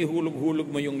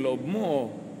 Hinihulog-hulog mo yung loob mo.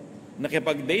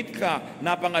 Nakipag-date ka,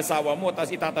 napangasawa mo,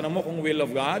 tapos itatanong mo kung will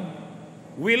of God.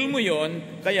 Will mo yon,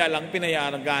 kaya lang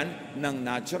pinayagan ng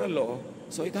natural law,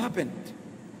 so it happened.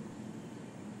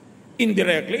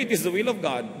 Indirectly, it is the will of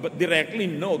God, but directly,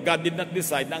 no. God did not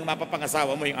decide na ang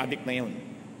mapapangasawa mo yung addict na yun.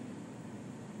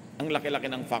 Ang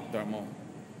laki-laki ng factor mo.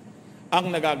 Ang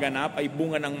nagaganap ay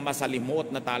bunga ng masalimot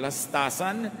na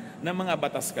talastasan ng mga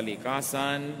batas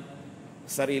kalikasan,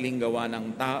 sariling gawa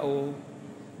ng tao,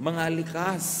 mga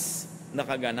likas na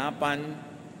kaganapan,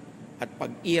 at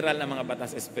pag-iral ng mga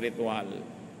batas espiritual.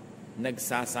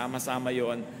 Nagsasama-sama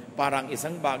yon para ang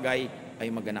isang bagay ay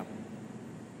maganap.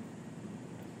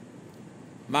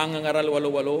 Mangangaral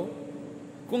walo-walo,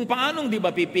 kung paanong di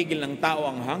ba pipigil ng tao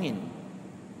ang hangin,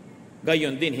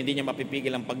 gayon din hindi niya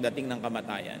mapipigil ang pagdating ng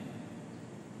kamatayan.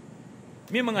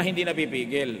 May mga hindi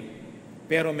napipigil,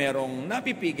 pero merong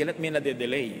napipigil at may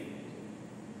nade-delay.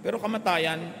 Pero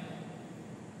kamatayan,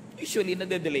 usually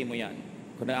nade-delay mo yan.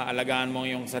 Kung naaalagaan mo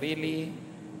yung sarili,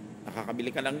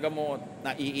 nakakabili ka ng gamot,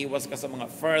 naiiwas ka sa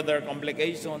mga further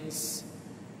complications,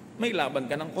 may laban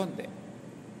ka ng konti.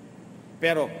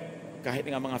 Pero kahit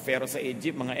nga mga pharaoh sa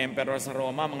Egypt, mga emperor sa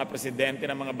Roma, mga presidente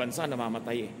ng mga bansa,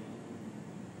 namamatay eh.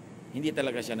 Hindi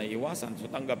talaga siya naiiwasan, so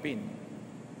tanggapin.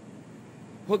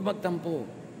 Huwag magtampo.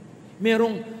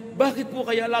 Bakit po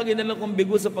kaya lagi na lang kong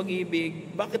bigo sa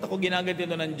pag-ibig? Bakit ako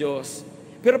ginaganito ng Diyos?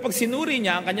 Pero pag sinuri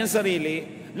niya ang kanyang sarili,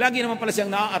 lagi naman pala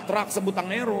siyang naa-attract sa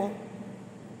butangero.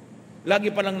 Lagi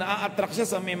palang naa-attract siya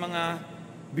sa may mga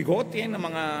bigote, na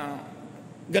mga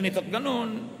ganito at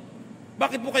ganon.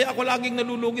 Bakit po kaya ako laging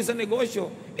nalulugi sa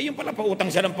negosyo? Yung pala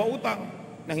pautang siya ng pautang,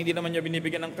 nang hindi naman niya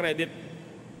binibigyan ng credit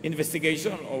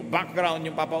investigation o background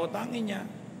yung papautangin niya.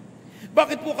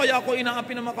 Bakit po kaya ako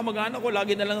inaapi ng mga kamag-anak ko?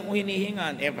 Lagi na lang ako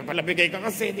hinihingan. Palabigay ka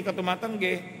kasi, di ka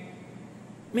tumatanggi.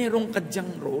 Merong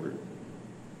kadyang role.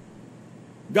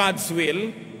 God's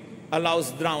will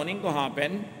allows drowning to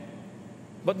happen,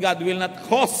 but God will not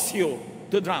cause you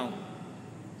to drown.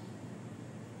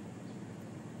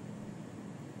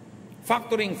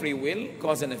 Factoring free will,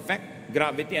 cause and effect,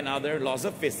 gravity and other laws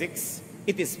of physics,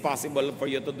 it is possible for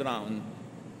you to drown,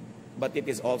 but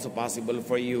it is also possible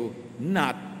for you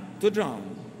not to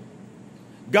drown.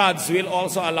 God's will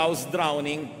also allows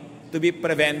drowning to be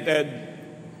prevented.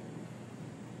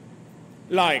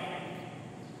 Like,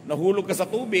 nahulog ka sa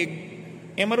tubig,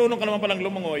 marunong ka naman palang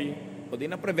lumangoy, o di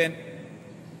na-prevent.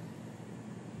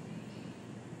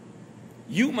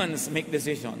 Humans make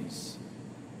decisions,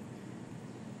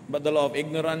 but the law of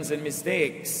ignorance and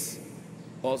mistakes,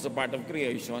 also part of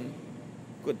creation,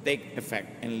 could take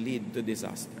effect and lead to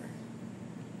disaster.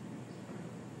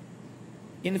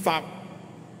 In fact,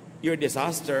 your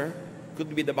disaster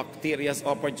could be the bacteria's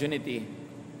opportunity.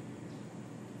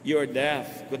 Your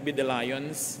death could be the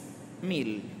lion's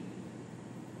meal.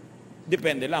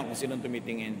 Depende lang kung sinong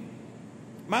tumitingin.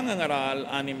 Mangangaral,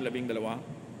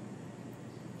 6-12.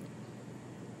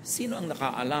 Sino ang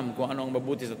nakaalam kung ano ang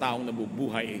mabuti sa taong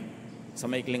nabubuhay sa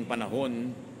maikling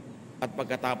panahon at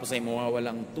pagkatapos ay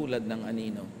mawawalang tulad ng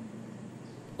anino?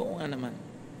 Oo nga naman.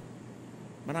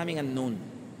 Maraming unknown.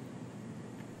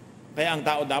 Kaya ang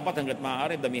tao dapat hanggat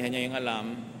maaari, damihan niya yung alam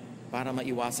para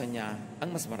maiwasan niya ang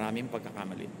mas maraming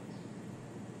pagkakamali.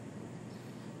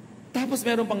 Tapos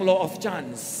meron pang law of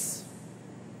chance.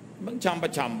 Ibang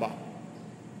chamba-chamba.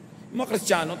 Mga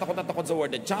Kristiyano, takot na takot sa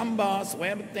word. Chamba,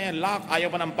 swerte, luck, ayaw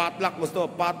pa ng potluck, gusto,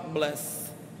 pot bless.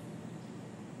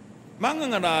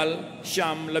 Mangangaral,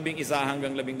 11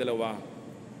 hanggang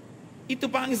 12. Ito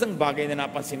pa ang isang bagay na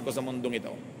napansin ko sa mundong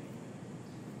ito.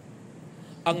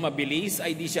 Ang mabilis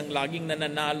ay di siyang laging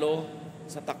nananalo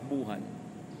sa takbuhan.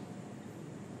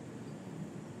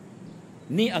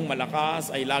 Ni ang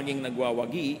malakas ay laging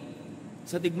nagwawagi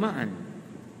sa digmaan.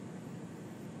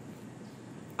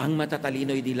 Ang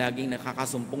matatalino ay di laging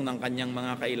nakakasumpong ng kanyang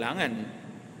mga kailangan.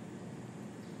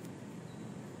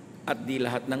 At di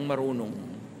lahat ng marunong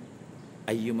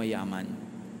ay yumayaman.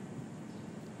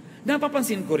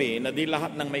 Napapansin ko rin na di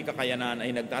lahat ng may kakayanan ay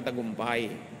nagtatagumpay.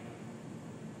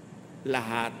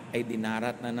 Lahat ay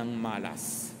dinarat na ng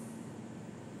malas.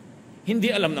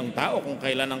 Hindi alam ng tao kung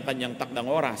kailan ang kanyang takdang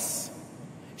oras.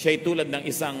 Siya'y tulad ng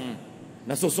isang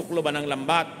nasusukloban ng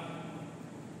lambat.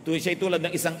 Siya'y tulad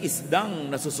ng isang isdang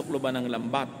nasusukloban ng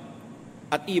lambat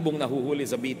at ibong nahuhuli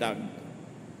sa bitag.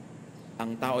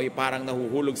 Ang tao ay parang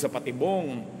nahuhulog sa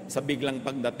patibong sa biglang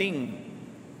pagdating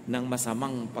ng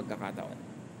masamang pagkakataon.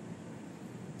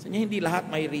 So niya, hindi lahat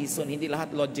may reason, hindi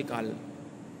lahat logical.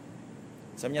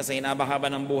 Sabi niya, sa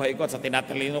hinabahaba ng buhay ko at sa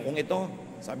tinatalino kong ito,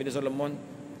 sabi ni Solomon,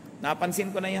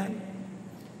 napansin ko na yan.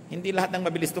 Hindi lahat ng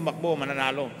mabilis tumakbo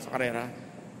mananalo sa karera.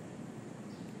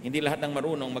 Hindi lahat ng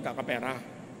marunong magkakapera.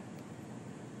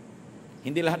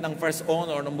 Hindi lahat ng first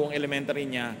honor ng buong elementary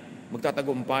niya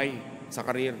magtatagumpay sa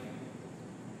karir.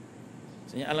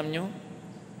 Sabi niya, alam niyo,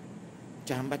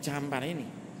 tsamba-tsamba rin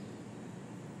eh.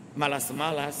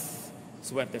 Malas-malas,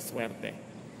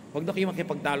 swerte-swerte. Huwag na kayo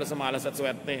makipagtalo sa malas at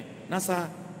swerte. Nasa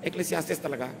Ecclesiastes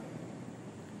talaga.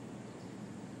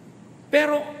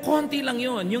 Pero konti lang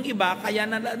yun. Yung iba, kaya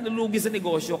nalulugi sa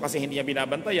negosyo kasi hindi niya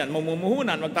binabantayan.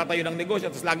 Mamumuhunan, magtatayo ng negosyo,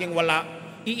 tapos laging wala,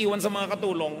 iiwan sa mga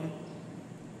katulong.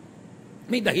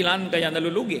 May dahilan kaya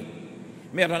nalulugi.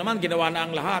 Meron naman, ginawa na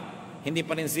ang lahat. Hindi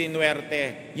pa rin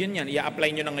sinuwerte. Yun yan, i-apply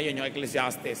nyo na ngayon yung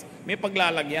Ecclesiastes. May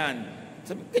paglalagyan.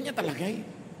 Sabi, kanya talaga eh.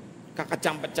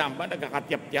 Kakachamba-chamba,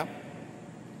 nagkakatyap-tyap.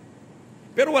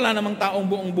 Pero wala namang taong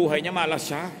buong buhay niya, malas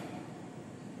siya.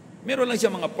 Meron lang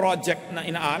siya mga project na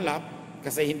inaalap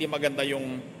kasi hindi maganda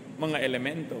yung mga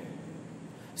elemento.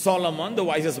 Solomon, the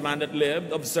wisest man that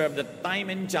lived, observed that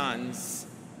time and chance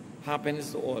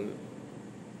happens to all.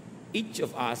 Each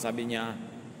of us, sabi niya,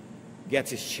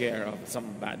 gets his share of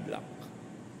some bad luck.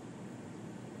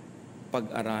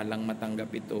 Pag-aralang matanggap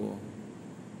ito,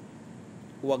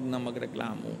 huwag na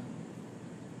magreklamo.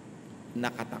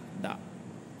 Nakatakda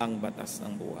ang batas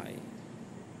ng buhay.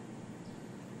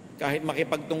 Kahit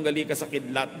makipagtunggali ka sa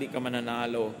kidlat, di ka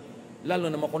mananalo.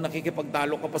 Lalo naman kung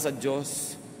nakikipagtalo ka pa sa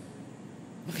Diyos,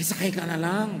 makisakay ka na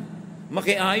lang,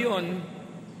 makiayon,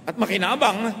 at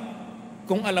makinabang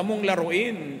kung alam mong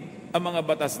laruin ang mga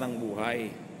batas ng buhay.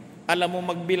 Alam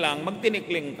mo magbilang,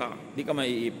 magtinikling ka, di ka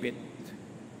maiipit.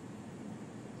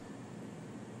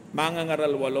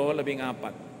 Mangangaral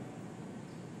 8:14.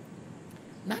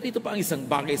 Narito pa ang isang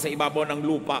bagay sa ibabaw ng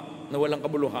lupa na walang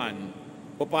kabuluhan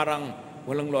o parang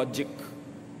walang logic.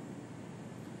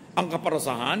 Ang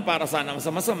kaparusahan para sana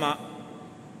sa masama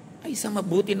ay sa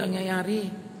mabuti nangyayari.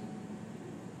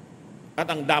 At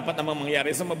ang dapat namang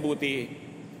mangyari sa mabuti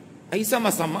ay sa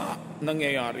masama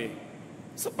nangyayari.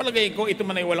 Sa palagay ko, ito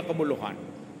man ay walang kabuluhan.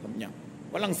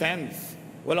 Walang sense,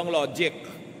 walang logic.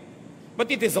 But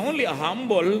it is only a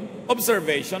humble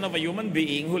observation of a human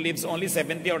being who lives only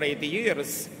 70 or 80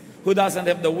 years, who doesn't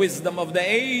have the wisdom of the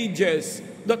ages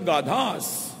that God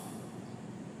has.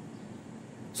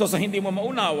 So sa hindi mo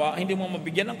maunawa, hindi mo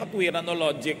mabigyan ng katwiran o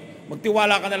logic,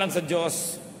 magtiwala ka na lang sa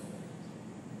Diyos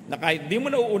na kahit di mo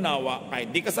nauunawa,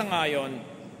 kahit di ka sangayon,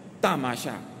 tama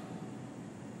siya.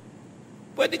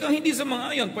 Pwede kang hindi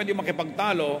sumangayon, pwede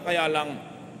makipagtalo, kaya lang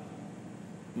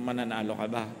mananalo ka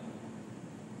ba?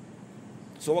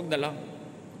 So wag na lang.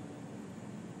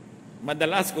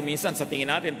 Madalas, kuminsan sa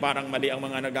tingin natin parang mali ang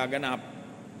mga nagaganap.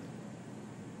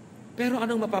 Pero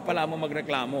anong mapapala mo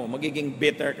magreklamo? Magiging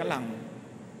bitter ka lang.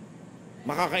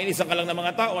 Makakainisan ka lang ng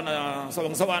mga tao na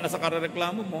sawang-sawa na sa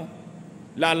karereklamo mo.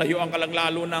 Lalayuan ka lang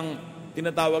lalo ng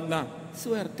tinatawag na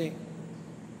swerte.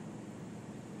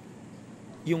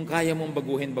 Yung kaya mong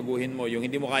baguhin, baguhin mo. Yung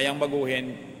hindi mo kayang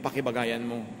baguhin, pakibagayan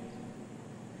mo.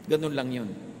 Ganun lang yun.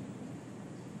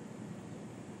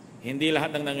 Hindi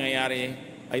lahat ng nangyayari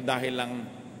ay dahil lang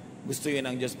gusto yun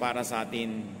ng Diyos para sa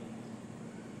atin.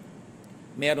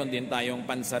 Meron din tayong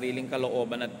pansariling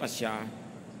kalooban at pasya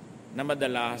na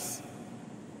madalas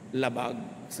labag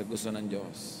sa gusto ng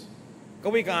Diyos.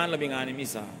 Kawikaan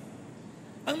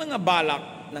 16:1. Ang mga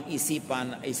balak ng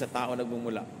isipan ay sa tao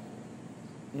nagmumula.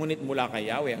 Ngunit mula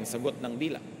kay Yahweh ang sagot ng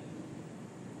dila.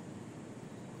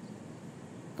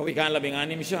 Kawikaan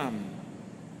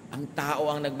 16:9. Ang tao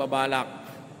ang nagbabalak,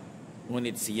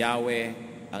 ngunit si Yahweh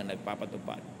ang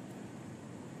nagpapatupad.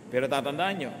 Pero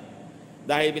tatandaan nyo,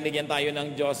 dahil binigyan tayo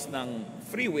ng Diyos ng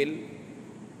free will,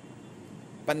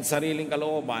 pansariling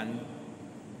kalooban,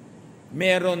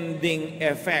 meron ding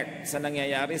effect sa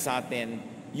nangyayari sa atin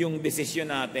yung desisyon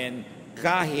natin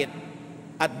kahit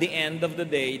at the end of the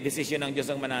day, desisyon ng Diyos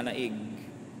ang mananaig.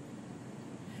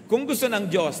 Kung gusto ng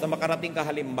Diyos na makarating ka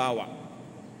halimbawa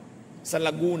sa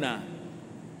Laguna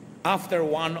after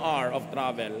 1 hour of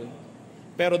travel,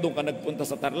 pero doon ka nagpunta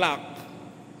sa Tarlac,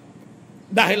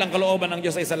 dahil ang kalooban ng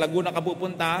Diyos ay sa Laguna ka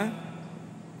pupunta,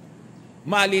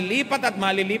 malilipat at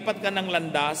malilipat ka ng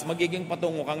landas, magiging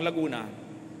patungo kang Laguna.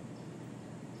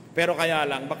 Pero kaya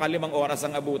lang, baka 5 oras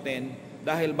ang abutin,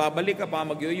 dahil babalik ka pa,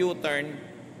 mag-U-turn,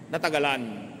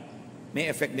 natagalan. May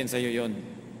effect din sa iyo yun.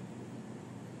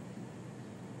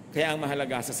 Kaya ang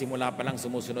mahalaga, sa simula pa lang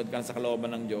sumusunod ka sa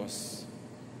kalooban ng Diyos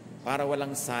para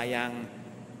walang sayang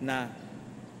na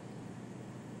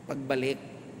pagbalik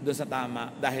doon sa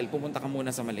tama dahil pumunta ka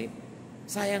muna sa mali.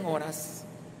 Sayang oras.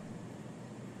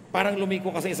 Parang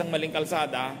lumiko ka sa isang maling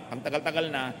kalsada, ang tagal-tagal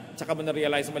na, tsaka mo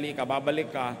na-realize mali ka,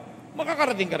 babalik ka,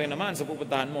 makakarating ka rin naman sa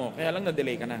pupuntahan mo, kaya lang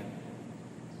na-delay ka na.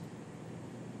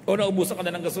 O naubusan ka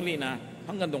na ng gasolina,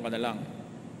 hanggang doon ka na lang.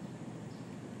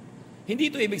 Hindi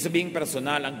ito ibig sabihin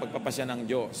personal ang pagpapasya ng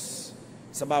Diyos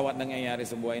sa bawat nangyayari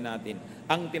sa buhay natin.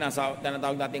 Ang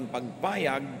tinatawag nating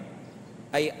pagpayag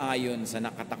ay ayon sa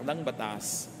nakatakdang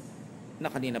batas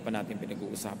na kanina pa natin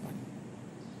pinag-uusapan.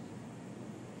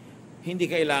 Hindi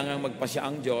kailangang magpasya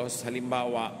ang Diyos,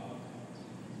 halimbawa,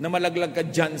 na malaglag ka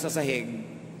dyan sa sahig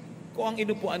kung ang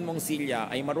inupuan mong silya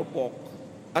ay marupok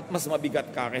at mas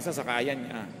mabigat ka kaysa sa kaya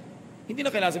niya. Hindi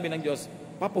na kailangan sabihin ng Diyos,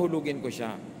 papuhulugin ko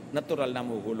siya. Natural na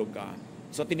mahuhulog ka.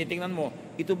 So tinitingnan mo,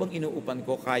 ito bang inuupan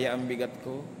ko, kaya ang bigat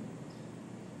ko?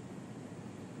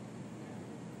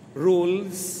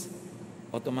 Rules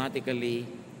automatically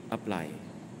apply.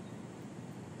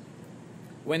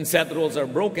 When set rules are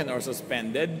broken or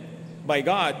suspended by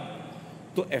God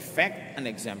to effect an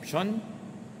exemption,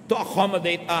 to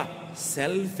accommodate a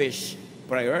selfish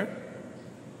prayer,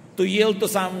 to yield to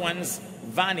someone's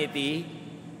vanity,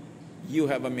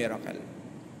 you have a miracle.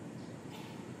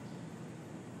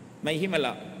 May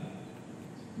himala.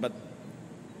 But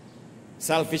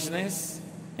selfishness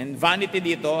and vanity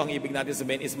dito, ang ibig natin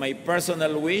sabihin is my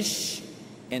personal wish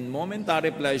and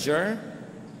momentary pleasure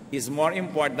is more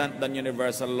important than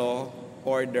universal law,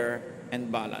 order, and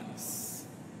balance.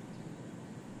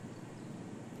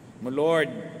 Mo Lord,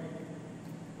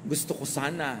 gusto ko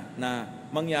sana na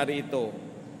mangyari ito,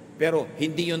 pero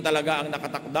hindi yun talaga ang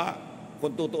nakatakda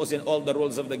kung tutuusin all the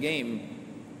rules of the game.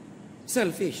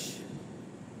 Selfish.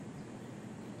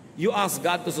 You ask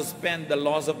God to suspend the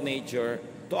laws of nature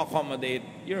to accommodate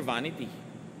your vanity.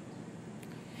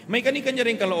 May kani-kanya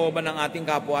rin kalooban ng ating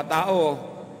kapwa-tao.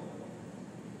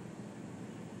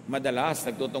 Madalas,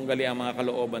 nagtutunggali ang mga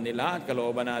kalooban nila at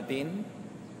kalooban natin.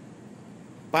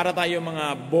 Para tayo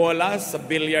mga bola sa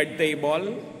billiard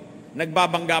table,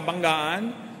 Nagbabangga-banggaan,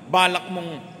 balak mong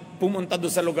pumunta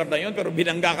doon sa lugar na yun, pero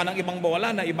binangga ka ng ibang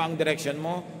bola na ibang direction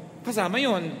mo, kasama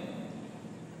yun.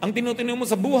 Ang tinutino mo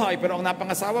sa buhay, pero ang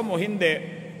napangasawa mo, hindi,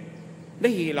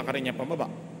 nahihila ka rin niya pababa.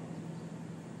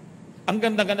 Ang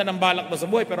ganda-ganda ng balak mo sa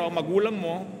buhay, pero ang magulang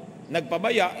mo,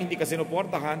 nagpabaya, hindi ka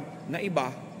sinuportahan, na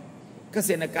iba,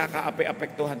 kasi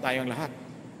nagkaka-apektuhan tayong lahat.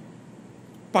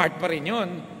 Part pa rin yun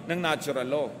ng natural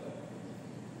law.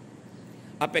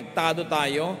 Apektado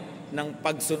tayo ng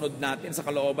pagsunod natin sa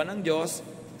kalooban ng Diyos,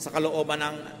 sa kalooban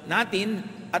natin,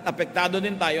 at apektado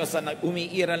din tayo sa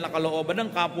umiiral na kalooban ng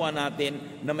kapwa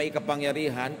natin na may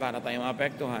kapangyarihan para tayo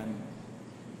maapektuhan.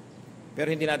 Pero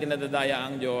hindi natin nadadaya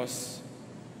ang Diyos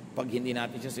pag hindi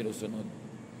natin siya sinusunod.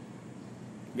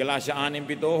 Galatia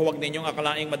 6:7, huwag ninyong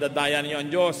akalaing madadaya ninyo ang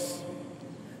Diyos.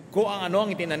 Kung ano ang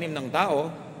itinanim ng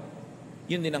tao,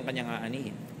 yun din ang kanyang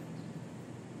aanihin.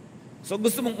 So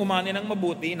gusto mong umani ng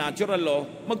mabuti, natural law,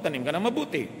 magtanim ka ng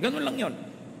mabuti. Ganun lang yun.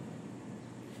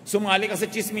 Sumali ka sa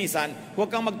chismisan, huwag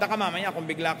kang magtaka mamaya kung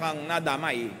bigla kang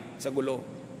nadamay sa gulo.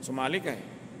 Sumali ka eh.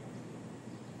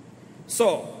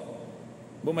 So,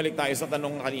 bumalik tayo sa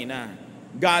tanong kanina.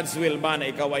 God's will ba na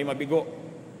ikaw ay mabigo?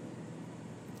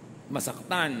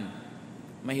 Masaktan?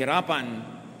 Mahirapan?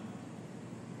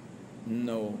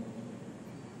 No.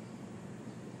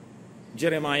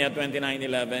 Jeremiah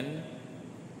 29:11,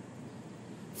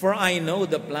 for I know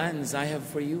the plans I have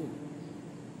for you,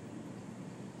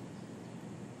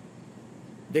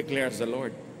 declares the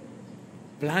Lord.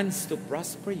 Plans to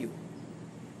prosper you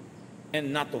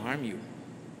and not to harm you.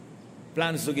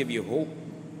 Plans to give you hope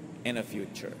and a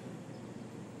future.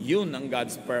 Yun ang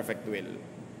God's perfect will.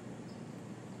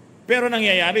 Pero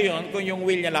nangyayari yun kung yung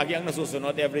will niya lagi ang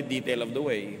nasusunod every detail of the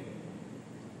way.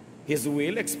 His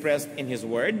will expressed in His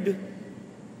Word,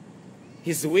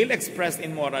 His will expressed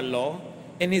in moral law,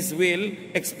 and His will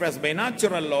expressed by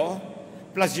natural law,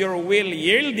 plus your will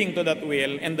yielding to that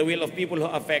will, and the will of people who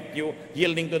affect you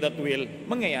yielding to that will,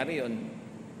 mangyayari yun.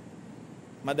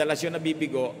 Madalas yun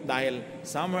nabibigo dahil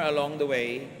somewhere along the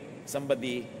way,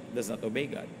 somebody does not obey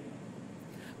God.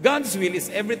 God's will is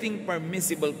everything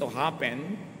permissible to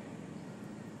happen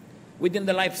within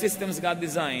the life systems God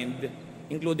designed,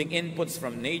 including inputs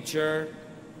from nature,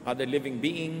 other living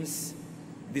beings,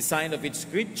 design of each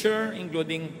creature,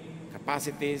 including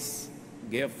capacities,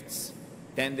 gifts,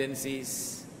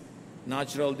 tendencies,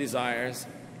 natural desires,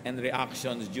 and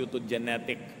reactions due to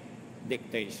genetic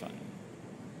dictation.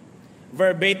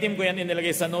 Verbatim ko yan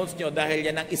inilagay sa notes nyo dahil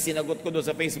yan ang isinagot ko doon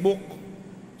sa Facebook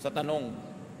sa tanong.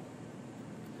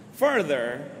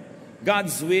 Further,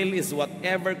 God's will is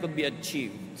whatever could be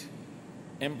achieved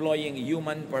employing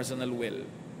human personal will,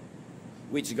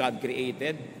 which God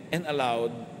created and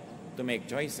allowed to make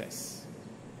choices.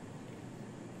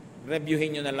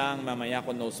 Reviewin nyo na lang mamaya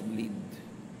kung nosebleed.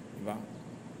 Diba?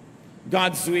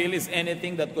 God's will is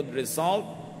anything that could result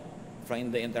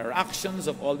from the interactions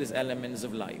of all these elements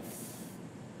of life.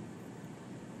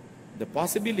 The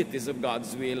possibilities of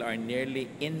God's will are nearly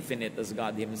infinite as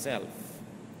God Himself.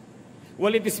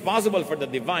 While it is possible for the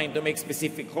divine to make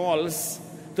specific calls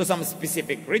to some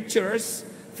specific creatures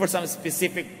for some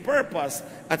specific purpose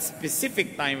at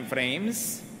specific time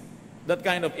frames, that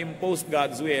kind of imposed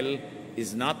God's will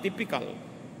is not typical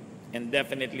and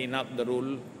definitely not the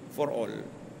rule for all.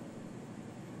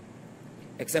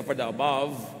 Except for the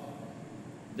above,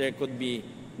 there could be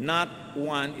not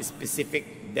one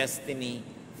specific destiny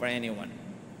for anyone.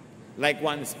 Like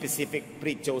one specific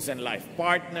pre-chosen life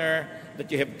partner that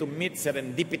you have to meet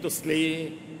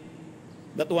serendipitously,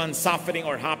 that one suffering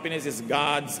or happiness is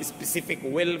God's specific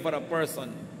will for a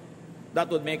person. That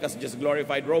would make us just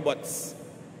glorified robots.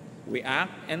 We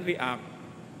act and react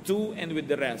to and with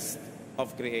the rest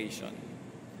of creation.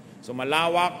 So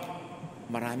malawak,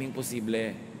 maraming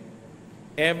posible.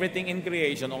 Everything in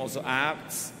creation also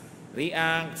acts,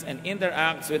 reacts, and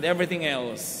interacts with everything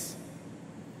else.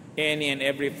 Any and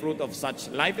every fruit of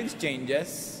such life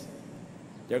exchanges,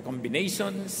 their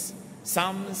combinations,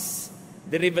 sums,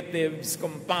 derivatives,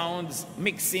 compounds,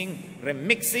 mixing,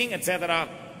 remixing, etc.,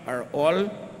 are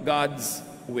all God's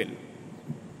will.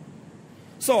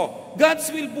 So,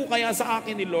 God's will po kaya sa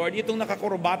akin ni Lord, itong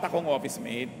nakakurbata kong office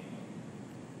mate,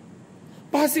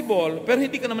 possible, pero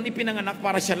hindi ka naman ipinanganak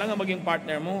para siya lang ang maging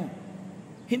partner mo.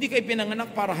 Hindi ka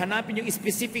ipinanganak para hanapin yung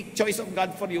specific choice of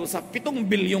God for you sa 7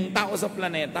 bilyong tao sa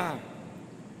planeta.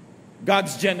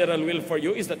 God's general will for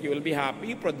you is that you will be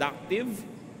happy, productive,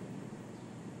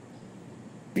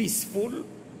 peaceful.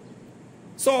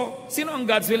 So, sino ang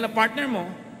God's will na partner mo?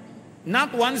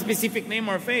 Not one specific name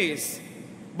or face,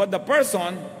 but the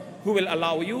person who will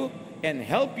allow you and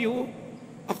help you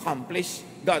accomplish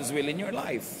God's will in your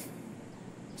life.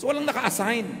 So walang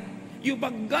naka-assign. Yung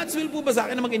pag God's will po ba sa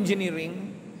akin na mag-engineering?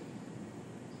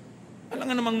 Alam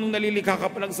nga namang nung nalilikha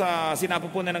ka pa lang sa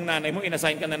sinapupunan ng nanay mo,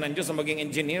 inassign ka na ng Diyos na maging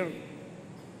engineer.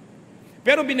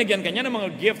 Pero binigyan ka niya ng mga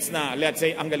gifts na, let's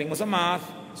say, ang galing mo sa math,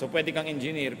 so pwede kang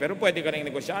engineer, pero pwede ka rin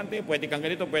negosyante, pwede kang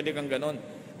ganito, pwede kang ganon.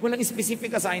 Walang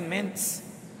specific assignments.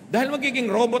 Dahil magiging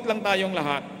robot lang tayong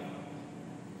lahat.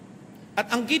 At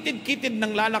ang kitid-kitid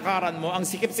ng lalakaran mo, ang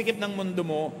sikip-sikip ng mundo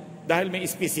mo, dahil may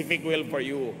specific will for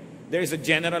you. There is a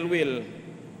general will.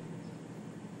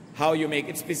 How you make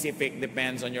it specific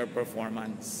depends on your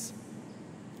performance.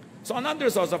 So another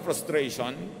source of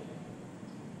frustration,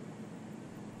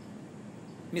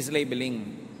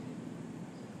 mislabeling.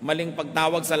 Maling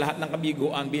pagtawag sa lahat ng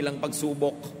kabiguan bilang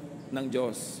pagsubok ng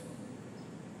Diyos.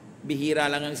 Bihira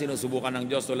lang ang sinusubukan ng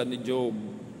Diyos tulad ni Job.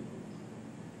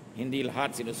 Hindi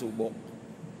lahat sinusubok.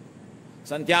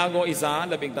 Santiago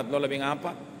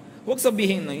 1:13-14. Huwag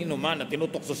sabihin ng inuman na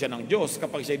tinutokso siya ng Diyos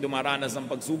kapag siya'y dumaranas ng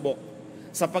pagsubok,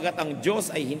 sapagat ang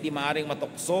Diyos ay hindi maaring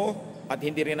matokso at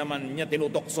hindi rin naman niya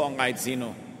tinutokso ang kahit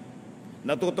sino.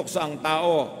 Natutokso ang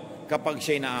tao kapag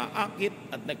siya'y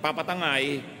naaakit at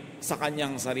nagpapatangay sa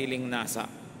kanyang sariling nasa.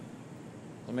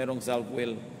 Kung merong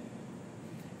self-will.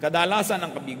 Kadalasan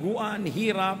ang kabiguan,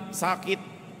 hirap, sakit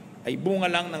ay bunga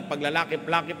lang ng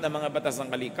paglalakip-lakip ng mga batas ng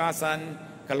kalikasan,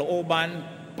 kalooban,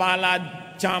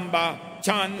 palad, tsamba,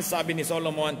 tiyan, sabi ni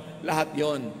Solomon, lahat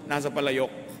yon nasa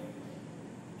palayok.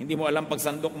 Hindi mo alam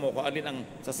pagsandok mo kung alin ang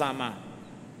sasama.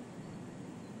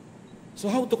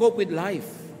 So how to cope with life?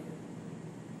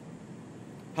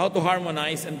 How to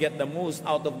harmonize and get the most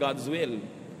out of God's will?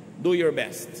 Do your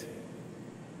best.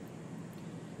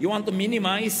 You want to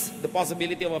minimize the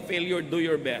possibility of a failure, do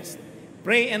your best.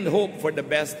 Pray and hope for the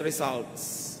best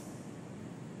results.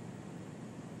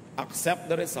 Accept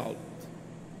the result.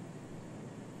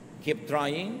 Keep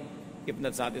trying, if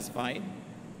not satisfied,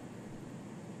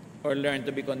 or learn to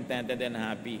be contented and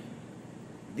happy.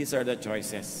 These are the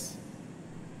choices.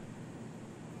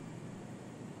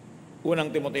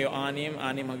 Unang Timoteo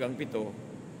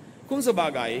 6:6-7. Kung sa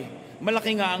bagay,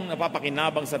 malaki nga ang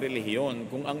napapakinabang sa relihiyon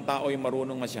kung ang tao ay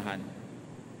marunong masyahan.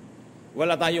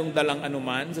 Wala tayong dalang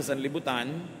anuman sa sanlibutan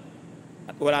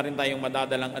at wala rin tayong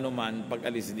madadalang anuman pag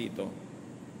alis dito.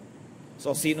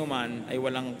 So sino man ay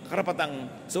walang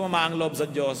karapatang sumama ang loob sa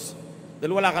Diyos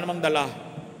dahil wala ka namang dala.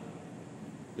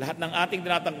 Lahat ng ating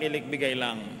tinatangkilik, bigay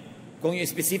lang. Kung yung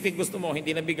specific gusto mo,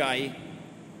 hindi nabigay,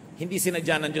 hindi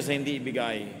sinadya ng Diyos na hindi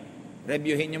ibigay.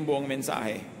 Reviewin yung buong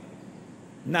mensahe.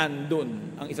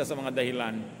 Nandun ang isa sa mga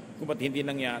dahilan kung ba't hindi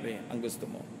nangyari ang gusto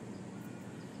mo.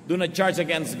 Do not charge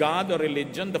against God or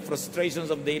religion the frustrations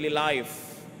of daily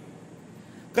life.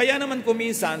 Kaya naman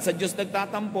kuminsan sa Diyos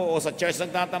nagtatampo o sa church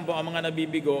nagtatampo ang mga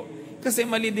nabibigo kasi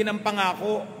mali din ang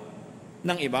pangako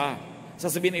ng iba.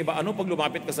 Sasabihin ng iba, ano pag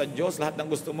lumapit ka sa Diyos, lahat ng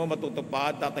gusto mo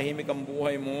matutupad, tatahimik ang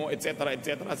buhay mo, etc.,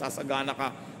 etc., sasagana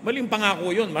ka. Maling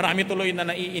pangako yun. Marami tuloy na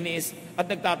naiinis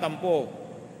at nagtatampo.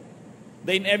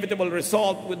 The inevitable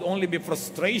result would only be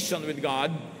frustration with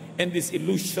God and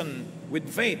disillusion with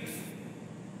faith.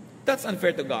 That's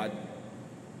unfair to God,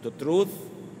 to truth,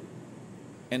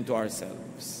 and to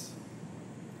ourselves.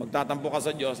 Magtatampo ka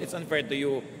sa Diyos, it's unfair to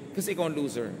you kasi ikaw ang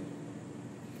loser.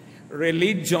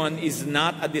 Religion is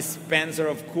not a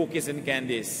dispenser of cookies and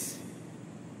candies.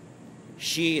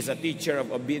 She is a teacher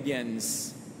of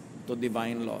obedience to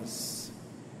divine laws.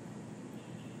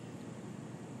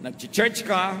 Nag-church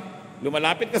ka,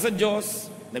 lumalapit ka sa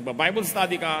Diyos, nagba-Bible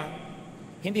study ka,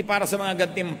 hindi para sa mga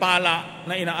gantimpala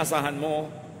na inaasahan mo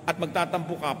at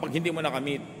magtatampo ka pag hindi mo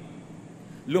nakamit.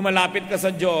 Lumalapit ka sa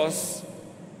Diyos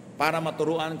para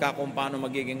maturuan ka kung paano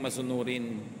magiging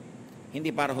masunurin.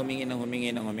 Hindi para humingi ng humingi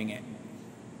ng humingi.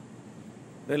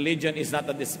 Religion is not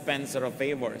a dispenser of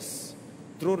favors.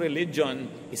 True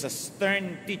religion is a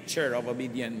stern teacher of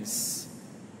obedience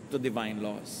to divine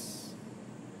laws.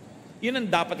 Yun ang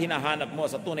dapat hinahanap mo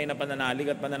sa tunay na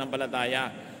pananalig at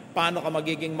pananampalataya. Paano ka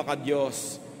magiging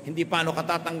makadiyos? Hindi paano ka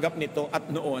tatanggap nito at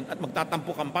noon at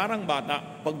magtatampo kang parang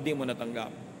bata pag di mo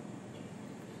natanggap.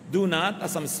 Do not,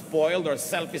 as some spoiled or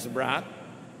selfish brat,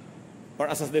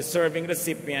 or as a deserving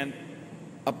recipient,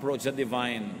 approach the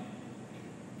divine,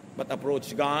 but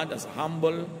approach God as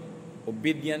humble,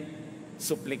 obedient,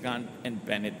 supplicant, and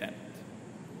penitent.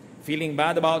 Feeling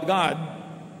bad about God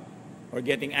or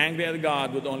getting angry at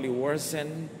God would only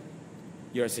worsen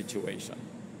your situation.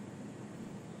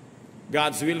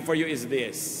 God's will for you is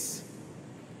this.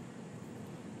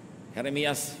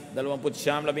 Jeremias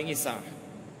 29:11.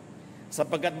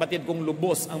 Sapagkat batid kong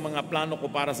lubos ang mga plano ko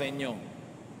para sa inyo.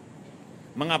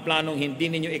 Mga planong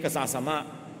hindi ninyo ikasasama,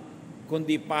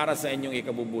 kundi para sa inyong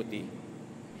ikabubuti.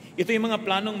 Ito yung mga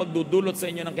planong magdudulot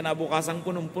sa inyo ng kinabukasang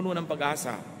punong-puno ng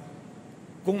pag-asa.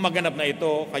 Kung maganap na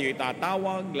ito, kayo'y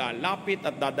tatawag, lalapit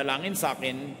at dadalangin sa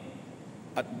akin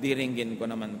at diringgin ko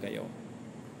naman kayo.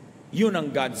 Yun ang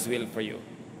God's will for you.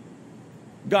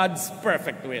 God's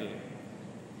perfect will.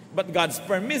 But God's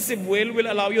permissive will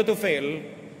allow you to fail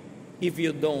if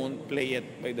you don't play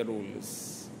it by the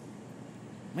rules.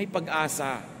 May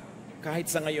pag-asa kahit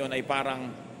sa ngayon ay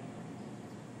parang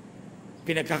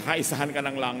pinagkakaisahan ka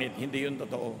ng langit. Hindi yun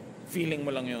totoo. Feeling mo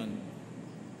lang yun.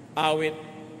 Awit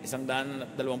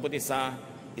 121,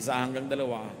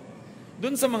 1-2.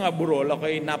 Doon sa mga burol,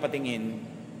 ako'y napatingin,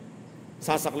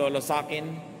 sasaklolo sa akin,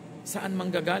 saan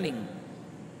manggagaling?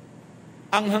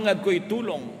 Ang hangad ko'y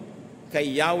tulong,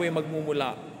 kay Yahweh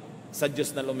magmumula sa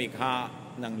Diyos na lumikha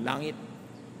ng langit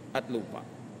at lupa.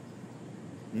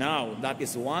 Now, that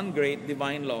is one great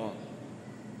divine law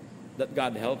that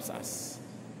God helps us.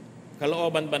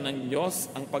 Kalooban ba ng Diyos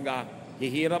ang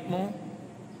paghihirap mo?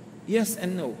 Yes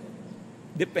and no.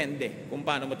 Depende kung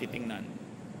paano mo titingnan.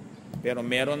 Pero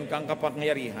meron kang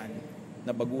kapangyarihan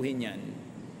na baguhin yan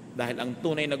dahil ang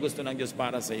tunay na gusto ng Diyos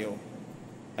para sa iyo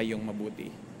ay yung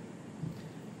mabuti.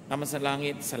 Ama sa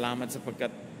langit, salamat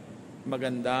sapagkat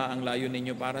maganda ang layo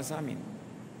ninyo para sa amin.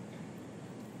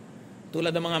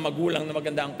 Tulad ng mga magulang na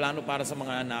maganda ang plano para sa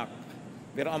mga anak,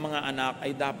 pero ang mga anak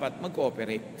ay dapat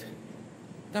mag-cooperate.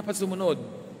 Dapat sumunod.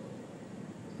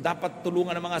 Dapat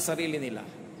tulungan ang mga sarili nila.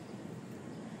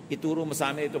 Ituro mo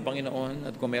sa amin ito,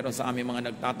 Panginoon, at kung meron sa amin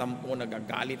mga nagtatampo,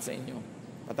 nagagalit sa inyo,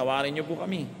 patawarin niyo po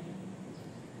kami.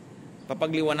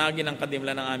 Papagliwanagin ang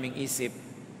kadimla ng aming isip,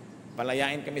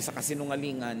 palayain kami sa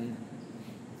kasinungalingan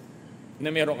na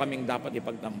meron kaming dapat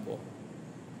ipagtampo.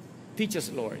 Teach us,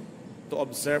 Lord, to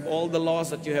observe all the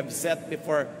laws that you have set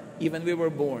before even we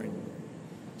were born,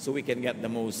 so we can get the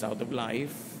most out of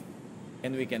life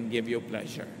and we can give you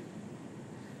pleasure.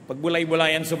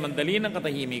 Pagbulay-bulayan sumandali ng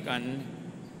katahimikan,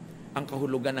 ang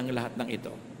kahulugan ng lahat ng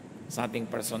ito sa ating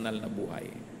personal na buhay.